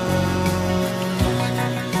 200 bars.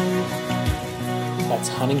 That's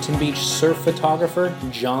Huntington Beach surf photographer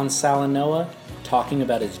John Salanoa talking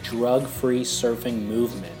about his drug-free surfing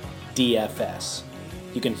movement, DFS.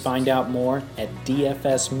 You can find out more at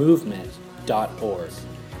dfsmovement.org.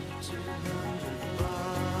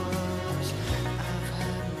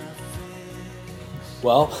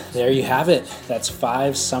 Well, there you have it. That's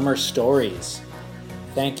 5 summer stories.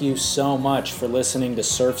 Thank you so much for listening to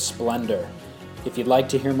Surf Splendor. If you'd like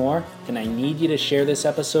to hear more, then I need you to share this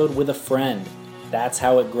episode with a friend. That's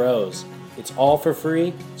how it grows. It's all for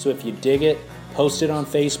free, so if you dig it, post it on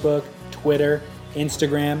Facebook, Twitter,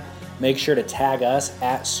 Instagram. Make sure to tag us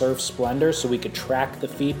at Surf Splendor so we could track the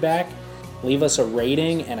feedback. Leave us a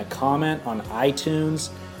rating and a comment on iTunes.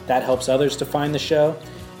 That helps others to find the show.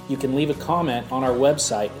 You can leave a comment on our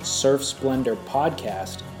website,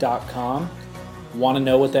 surfsplendorpodcast.com. Want to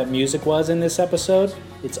know what that music was in this episode?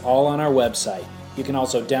 It's all on our website. You can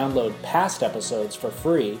also download past episodes for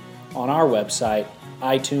free on our website,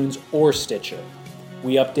 iTunes, or Stitcher.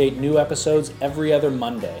 We update new episodes every other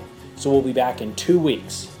Monday, so we'll be back in 2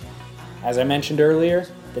 weeks. As I mentioned earlier,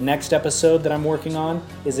 the next episode that I'm working on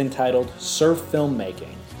is entitled Surf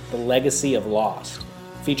Filmmaking, The Legacy of Lost,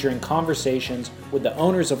 featuring conversations with the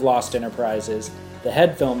owners of Lost Enterprises, the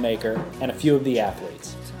head filmmaker, and a few of the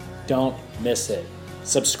athletes. Don't miss it.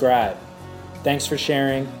 Subscribe. Thanks for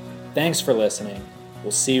sharing. Thanks for listening.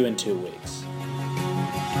 We'll see you in 2 weeks.